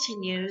it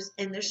continues,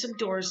 and there's some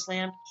doors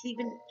slammed.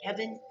 Kevin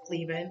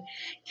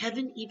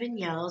even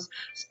yells,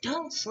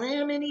 "Don't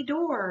slam any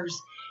doors."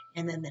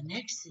 And then the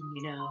next thing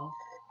you know,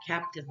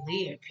 Captain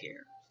Lee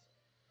appears.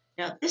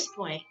 Now, at this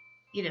point,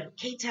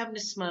 Kate's having a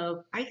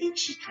smoke. I think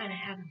she's kind of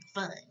having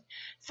fun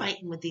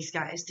fighting with these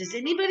guys. Does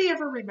anybody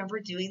ever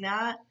remember doing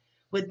that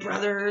with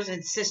brothers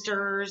and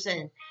sisters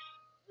and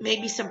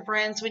maybe some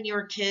friends when you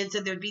were kids,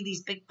 and there'd be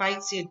these big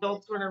fights, the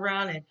adults running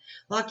around and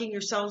locking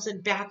yourselves in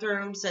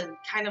bathrooms and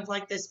kind of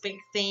like this big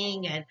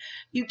thing, and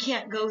you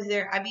can't go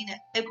there. I mean,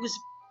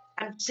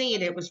 I'm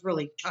saying it was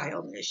really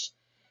childish.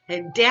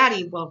 And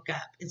Daddy woke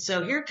up. And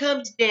so here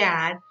comes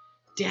Dad.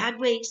 Dad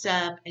wakes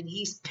up and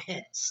he's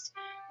pissed.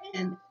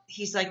 And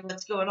he's like,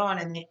 "What's going on?"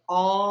 And they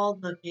all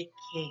look at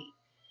Kate.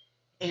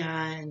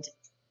 And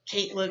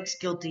Kate looks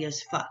guilty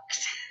as fuck.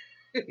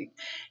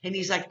 And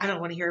he's like, "I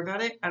don't want to hear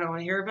about it. I don't want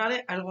to hear about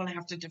it. I don't want to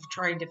have to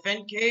try and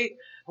defend Kate.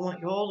 I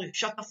want you all to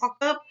shut the fuck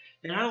up.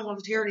 And I don't want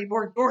to hear any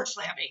more door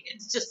slamming."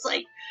 It's just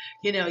like,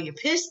 you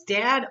pissed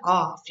Dad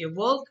off. You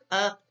woke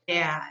up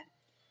Dad.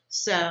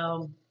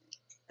 So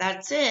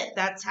that's it.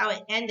 That's how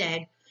it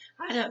ended.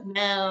 I don't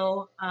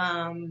know.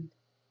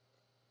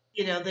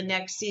 The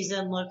next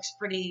season looks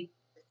pretty.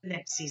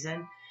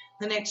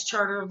 The next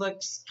charter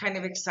looks kind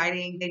of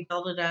exciting. They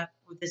build it up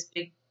with this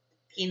big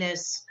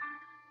penis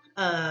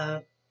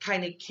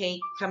kind of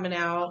cake coming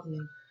out,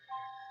 and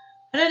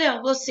I don't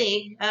know. We'll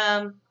see.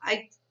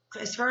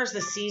 As far as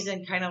the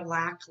season, kind of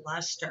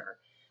lackluster.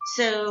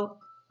 So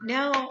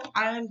now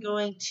I'm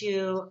going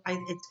to.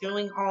 It's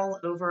going all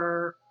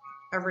over,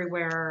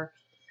 everywhere.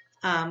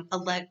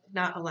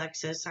 Not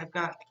Alexis. I've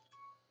got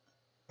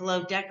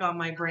Below Deck on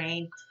my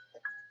brain.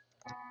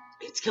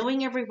 It's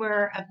going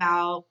everywhere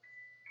about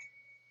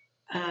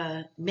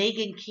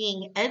Megan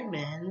King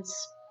Edmonds,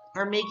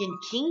 or Megan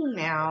King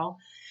now.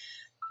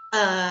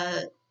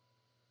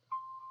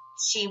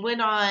 She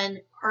went on,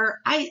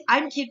 or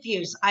I'm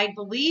confused. I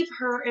believe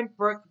her and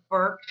Brooke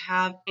Burke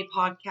have a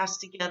podcast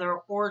together,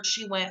 or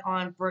she went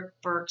on Brooke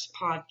Burke's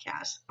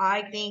podcast.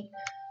 I think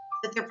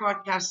that their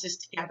podcast is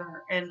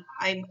together, and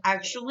I'm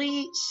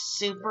actually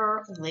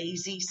super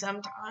lazy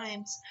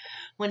sometimes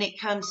when it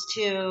comes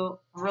to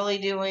really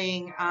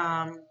doing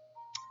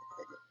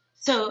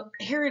so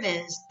here it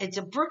is. It's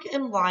a Brooke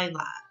and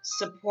Lila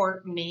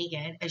support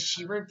Megan as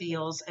she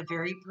reveals a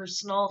very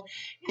personal,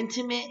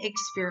 intimate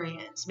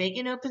experience.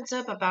 Megan opens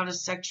up about a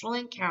sexual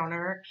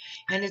encounter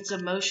and its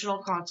emotional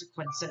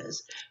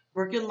consequences.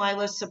 Brooke and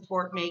Lila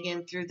support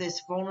Megan through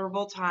this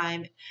vulnerable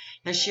time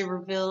as she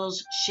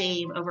reveals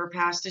shame over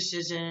past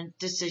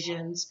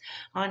decisions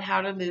on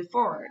how to move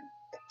forward.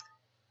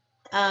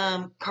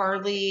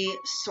 Carly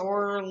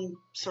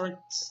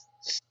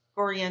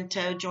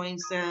Soriento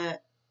joins the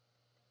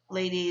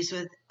ladies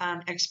with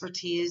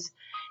expertise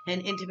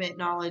and intimate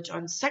knowledge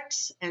on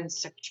sex and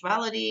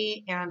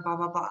sexuality and blah,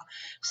 blah, blah.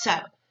 So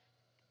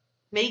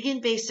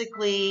Megan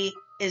basically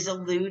is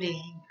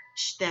alluding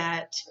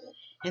that,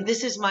 and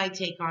this is my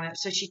take on it.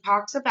 So she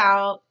talks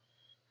about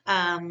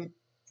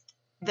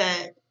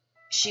that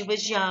she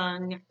was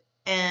young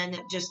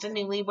and just a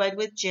newlywed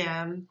with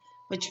Jim,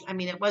 which, I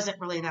mean, it wasn't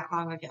really that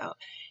long ago,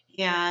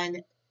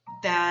 and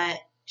that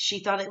she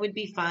thought it would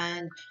be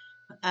fun.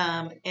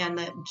 And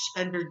that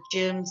under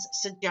Jim's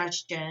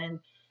suggestion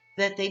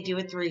that they do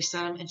a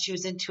threesome, and she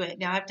was into it.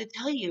 Now I have to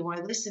tell you, I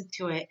listened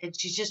to it, and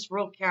she's just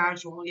real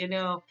casual,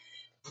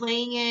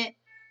 playing it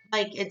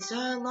like it's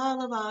la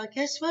la la.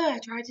 Guess what? I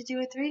tried to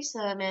do a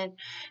threesome, and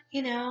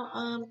da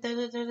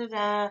da da da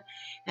da.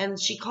 And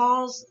she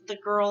calls the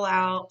girl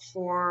out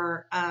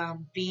for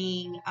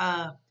being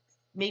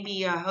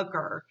maybe a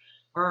hooker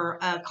or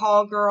a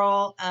call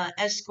girl,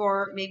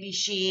 escort. Maybe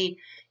she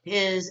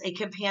is a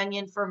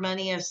companion for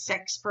money, a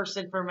sex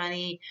person for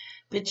money,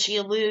 but she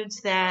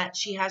alludes that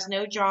she has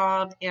no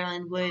job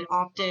and would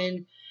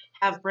often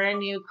have brand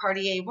new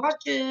Cartier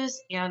watches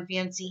and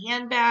fancy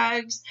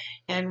handbags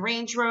and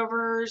Range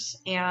Rovers,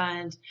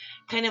 and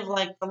kind of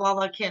like the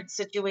Lala Kent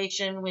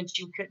situation when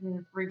she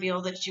couldn't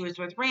reveal that she was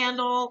with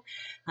Randall.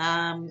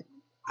 I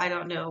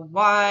don't know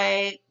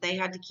why they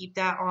had to keep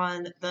that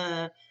on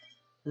the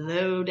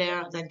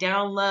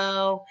down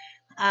low.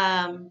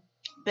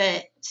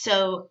 But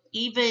so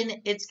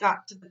even it's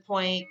got to the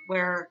point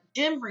where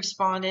Jim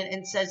responded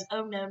and says,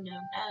 "Oh, no, darlings.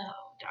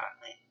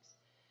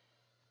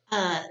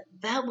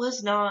 That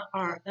was not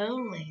our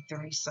only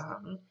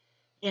threesome.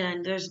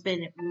 And there's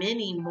been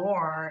many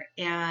more.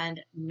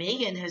 And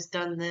Megan has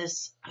done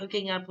this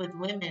hooking up with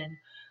women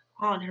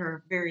on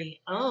her very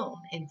own,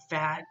 in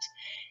fact.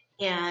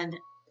 And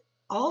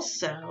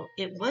also,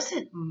 it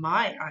wasn't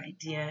my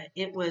idea.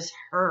 It was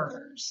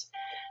hers."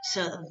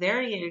 So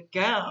there you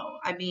go.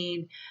 I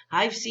mean,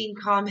 I've seen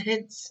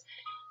comments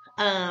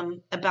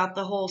about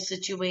the whole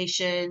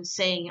situation,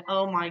 saying,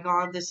 oh my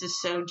God, this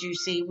is so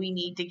juicy. We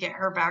need to get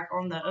her back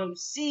on the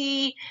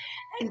OC.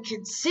 And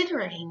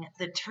considering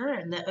the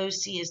turn the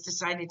OC has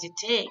decided to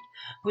take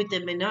with the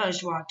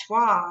menage a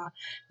trois,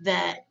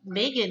 that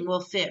Megan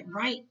will fit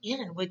right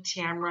in with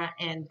Tamra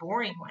and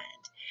Boring Wind.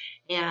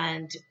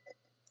 And,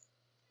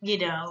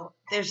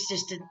 there's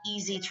just an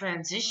easy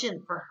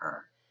transition for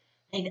her.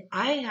 And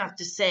I have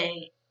to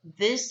say,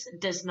 this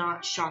does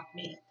not shock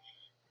me.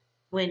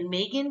 When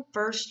Megan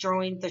first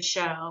joined the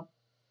show,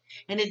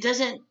 and it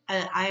doesn't,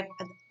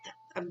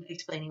 I'm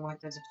explaining why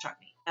it doesn't shock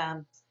me.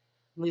 I'm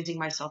losing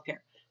myself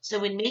here. So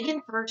when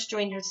Megan first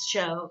joined her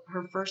show,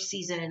 her first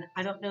season,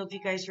 I don't know if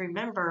you guys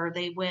remember,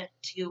 they went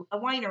to a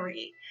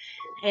winery.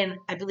 And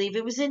I believe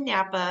it was in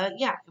Napa.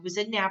 Yeah, it was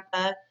in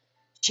Napa.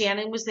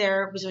 Shannon was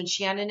there. It was when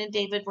Shannon and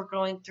David were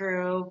going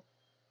through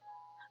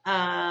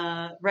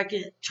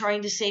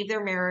trying to save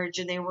their marriage,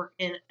 and they were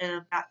in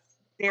that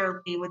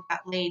therapy with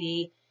that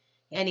lady.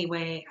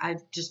 Anyway, I'm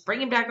just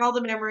bringing back all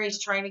the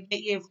memories, trying to get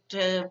you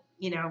to,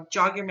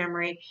 jog your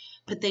memory.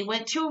 But they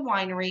went to a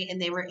winery,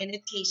 and they were in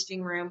a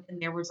tasting room,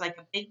 and there was like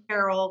a big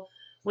barrel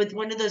with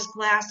one of those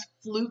glass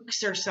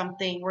flukes or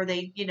something where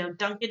they,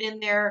 dunk it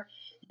in there,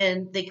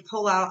 and they could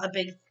pull out a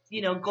big,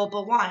 gulp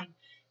of wine.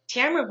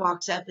 Tamra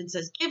walks up and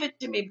says, "Give it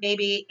to me,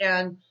 baby."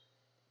 And,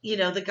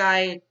 the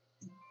guy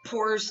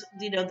pours,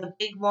 the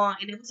big wine,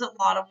 and it was a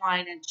lot of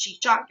wine, and she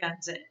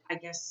shotguns it, I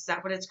guess. Is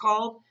that what it's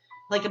called?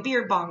 Like a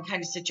beer bong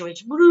kind of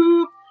situation.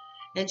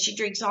 And she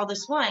drinks all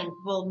this wine.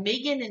 Well,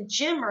 Megan and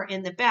Jim are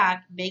in the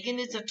back. Megan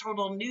is a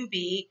total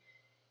newbie,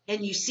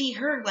 and you see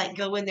her like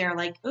go in there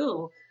like,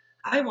 "Ooh,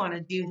 I want to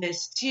do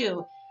this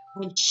too."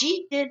 When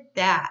she did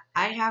that,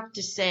 I have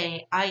to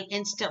say, I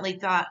instantly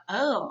thought,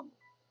 oh,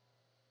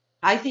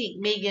 I think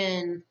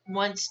Megan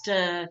wants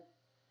to,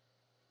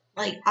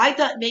 I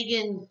thought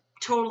Megan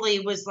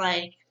totally was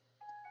like,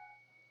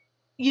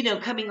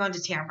 coming on to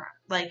Tamra.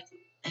 Like,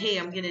 hey,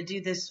 I'm going to do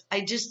this.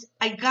 I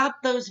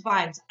got those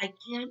vibes. I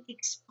can't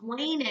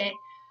explain it.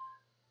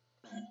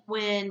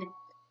 When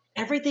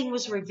everything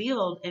was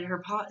revealed in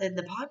in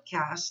the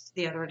podcast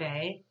the other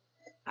day,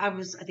 I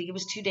think it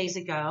was 2 days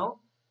ago,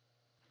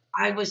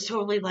 I was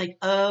totally like,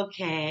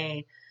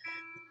 okay,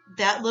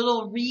 that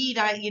little reading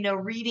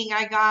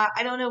I got,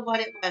 I don't know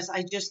what it was.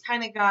 I just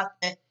kind of got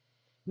that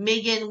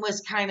Megan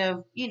was kind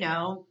of,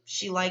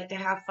 she liked to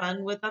have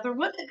fun with other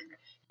women,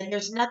 and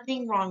there's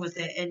nothing wrong with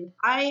it. And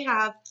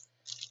I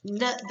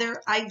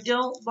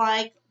don't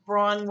like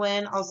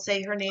Bronwyn. I'll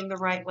say her name the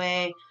right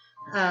way.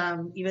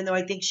 Even though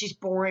I think she's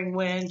Boring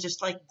Wyn,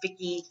 just like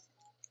Vicky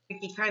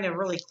kind of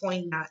really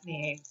coined that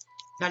name.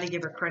 Got to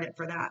give her credit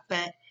for that.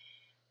 But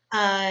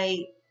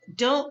I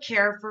don't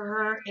care for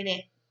her, and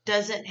it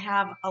doesn't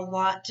have a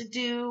lot to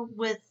do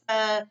with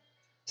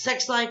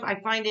sex life. I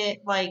find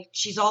it like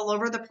she's all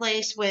over the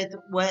place with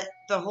what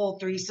the whole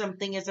threesome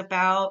thing is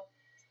about.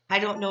 I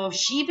don't know if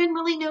she even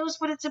really knows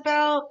what it's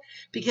about,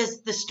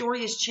 because the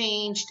story has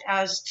changed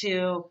as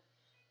to,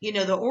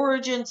 the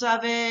origins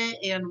of it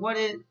and what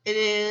it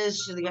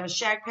is. So they got a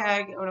shack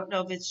tag. I don't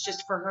know if it's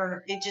just for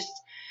her.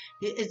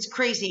 It's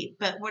crazy.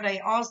 But what I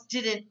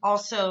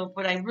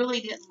really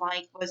didn't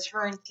like was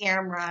her and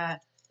Tamra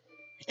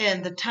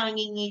and the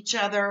tonguing each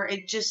other.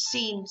 It just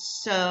seemed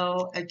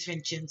so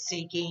attention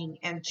seeking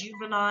and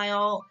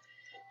juvenile.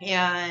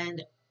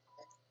 And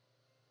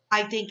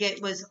I think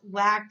it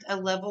lacked a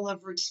level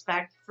of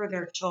respect for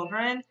their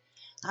children.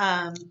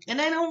 And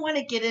I don't want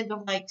to get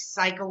into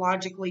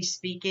psychologically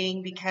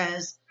speaking,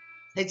 because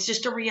it's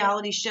just a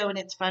reality show and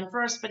it's fun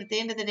for us. But at the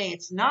end of the day,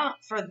 it's not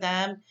for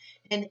them.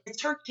 And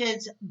it's her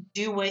kids.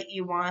 Do what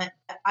you want.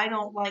 I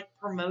don't like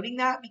promoting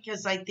that,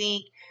 because I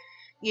think,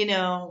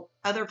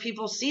 other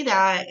people see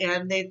that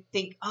and they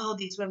think, oh,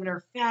 these women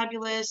are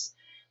fabulous.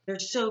 They're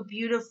so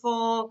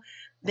beautiful.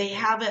 They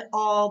have it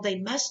all. They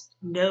must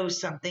know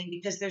something,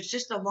 because there's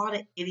just a lot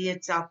of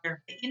idiots out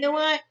there. But you know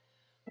what?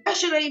 Why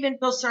should I even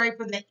feel sorry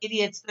for the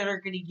idiots that are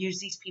going to use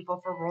these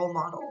people for role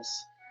models,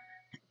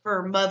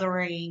 for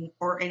mothering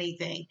or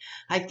anything?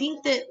 I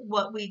think that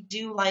what we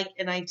do like,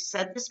 and I've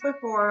said this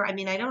before, I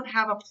don't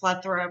have a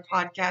plethora of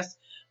podcasts.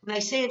 When I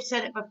say I've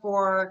said it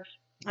before,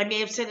 I may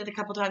have said it a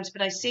couple times,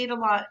 but I say it a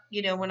lot,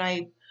 when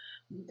I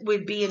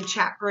would be in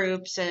chat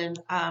groups and,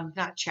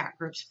 not chat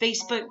groups,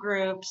 Facebook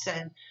groups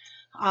and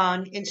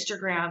on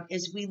Instagram,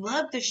 is we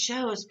love the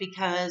shows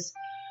because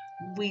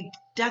we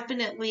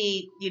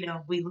definitely,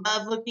 we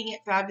love looking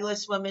at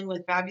fabulous women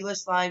with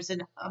fabulous lives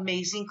and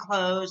amazing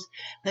clothes,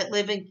 that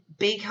live in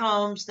big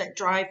homes, that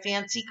drive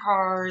fancy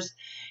cars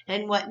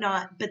and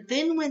whatnot. But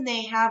then when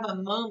they have a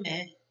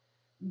moment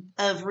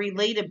of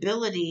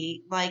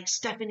relatability, like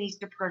Stephanie's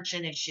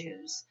depression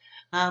issues,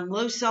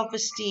 low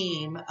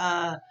self-esteem,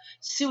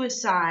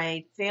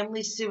 suicide,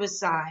 family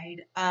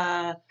suicide,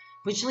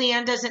 which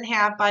Leanne doesn't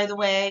have, by the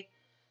way,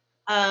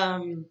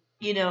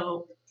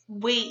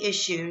 weight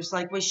issues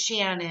like with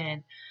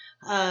Shannon,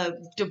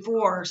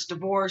 divorce.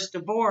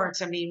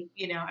 I mean,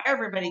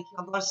 everybody,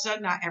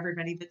 not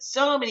everybody, but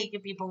so many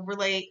people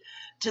relate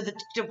to the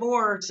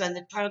divorce and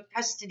the child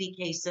custody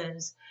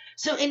cases.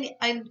 So,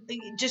 and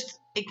just,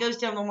 it goes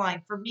down the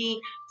line. For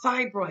me,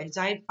 fibroids.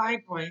 I have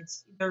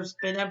fibroids. There's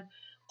been a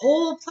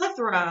whole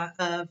plethora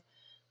of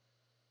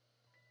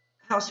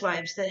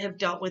housewives that have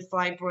dealt with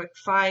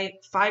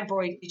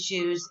fibroid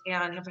issues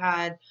and have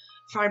had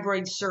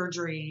fibroid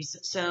surgeries.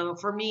 So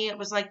for me, it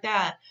was like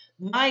that.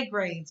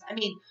 Migraines. I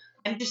mean,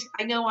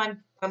 I know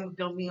I'm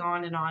going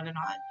on and on and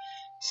on.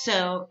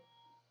 So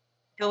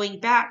going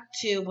back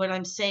to what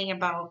I'm saying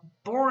about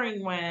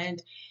boring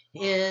wind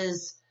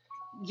is,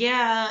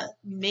 yeah,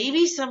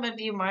 maybe some of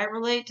you might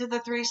relate to the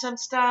threesome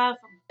stuff,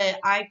 but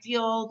I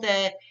feel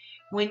that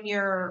when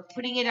you're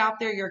putting it out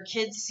there, your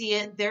kids see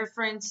it, their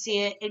friends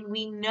see it, and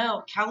we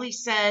know Kelly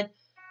said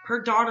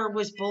her daughter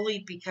was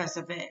bullied because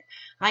of it.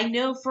 I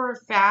know for a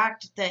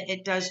fact that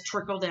it does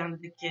trickle down to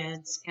the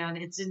kids, and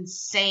it's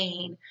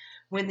insane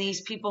when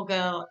these people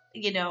go,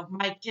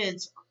 my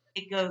kids,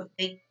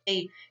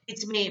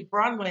 it's made,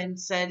 Bronwyn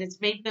said, it's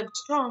made them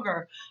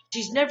stronger.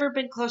 She's never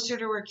been closer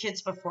to her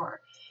kids before.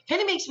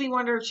 Kind of makes me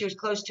wonder if she was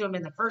close to him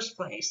in the first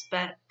place,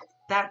 but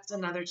that's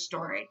another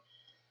story.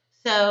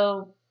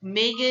 So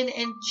Megan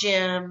and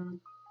Jim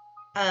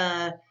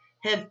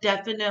have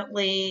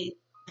definitely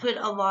put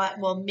a lot.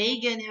 Well,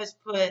 Megan has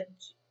put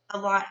a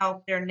lot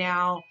out there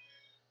now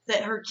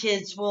that her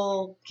kids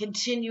will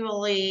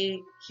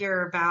continually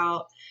hear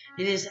about.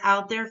 It is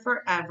out there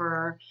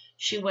forever.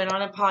 She went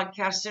on a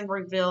podcast and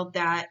revealed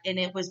that, and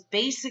it was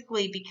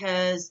basically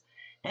because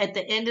at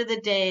the end of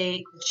the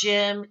day,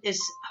 Jim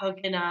is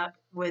hooking up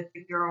with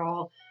the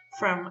girl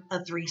from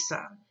a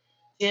threesome.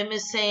 Jim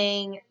is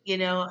saying,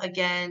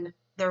 again,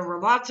 there were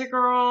lots of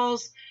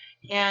girls,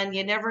 and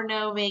you never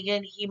know,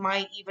 Megan, he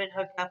might even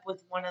hook up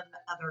with one of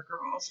the other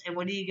girls. And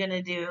what are you going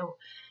to do?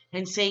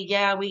 And say,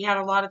 yeah, we had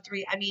a lot of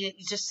I mean,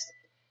 it's just,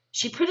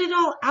 she put it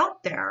all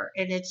out there,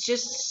 and it's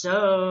just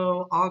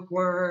so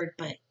awkward,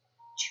 but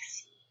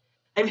juicy.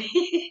 I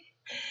mean,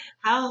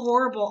 how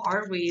horrible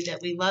are we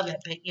that we love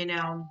it? But,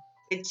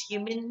 it's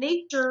human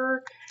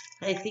nature.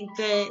 I think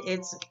that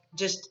it's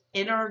just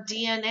in our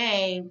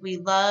DNA. We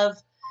love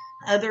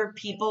other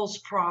people's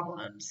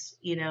problems.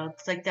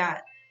 It's like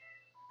that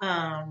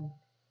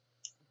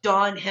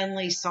Don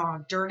Henley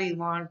song, Dirty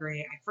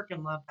Laundry. I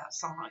freaking love that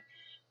song.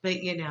 But,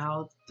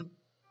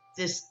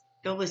 just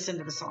go listen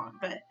to the song.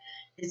 But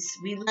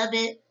we love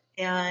it,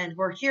 and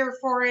we're here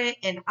for it,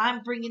 and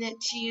I'm bringing it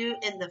to you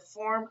in the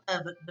form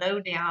of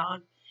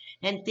Lowdown.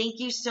 And thank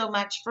you so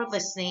much for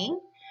listening.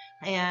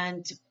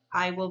 And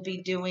I will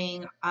be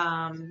doing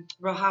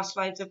Real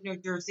Housewives of New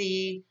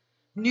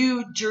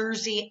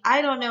Jersey.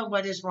 I don't know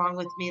what is wrong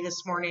with me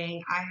this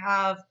morning. I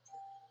have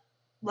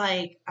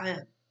like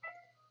a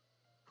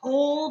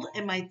cold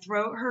and my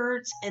throat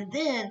hurts, and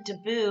then to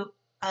boot,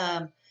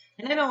 and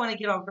I don't want to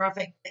get all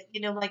graphic,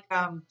 but like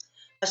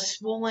a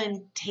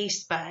swollen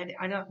taste bud.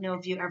 I don't know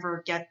if you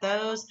ever get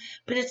those,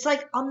 but it's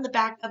like on the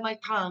back of my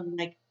tongue,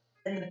 like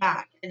in the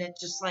back, and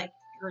it's just like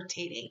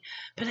irritating.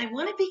 But I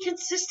want to be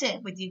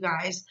consistent with you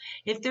guys.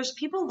 If there's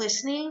people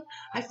listening,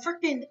 I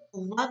freaking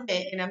love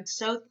it, and I'm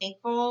so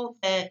thankful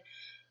that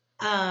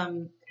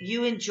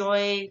you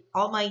enjoy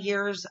all my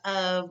years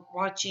of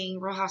watching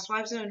Real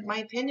Housewives and my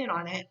opinion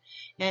on it.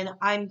 And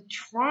I'm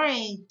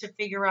trying to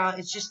figure out,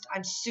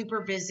 I'm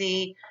super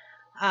busy.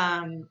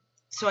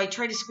 So I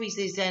try to squeeze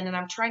these in, and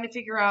I'm trying to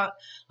figure out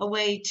a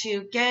way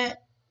to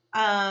get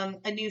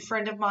a new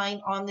friend of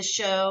mine on the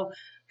show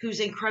who's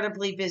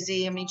incredibly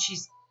busy. I mean,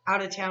 she's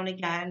out of town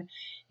again.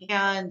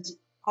 And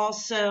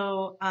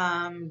also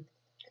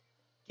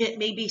get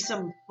maybe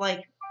some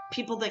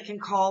people that can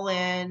call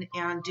in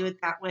and do it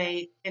that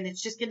way. And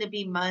it's just going to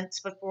be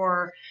months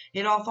before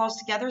it all falls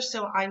together.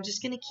 So I'm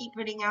just going to keep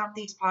putting out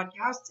these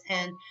podcasts.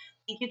 And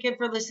thank you again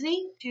for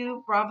listening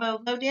to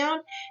Bravo Lowdown.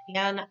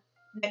 And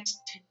next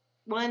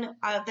one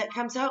that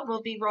comes out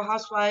will be Real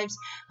Housewives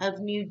of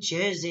New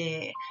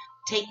Jersey.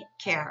 Take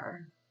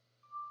care.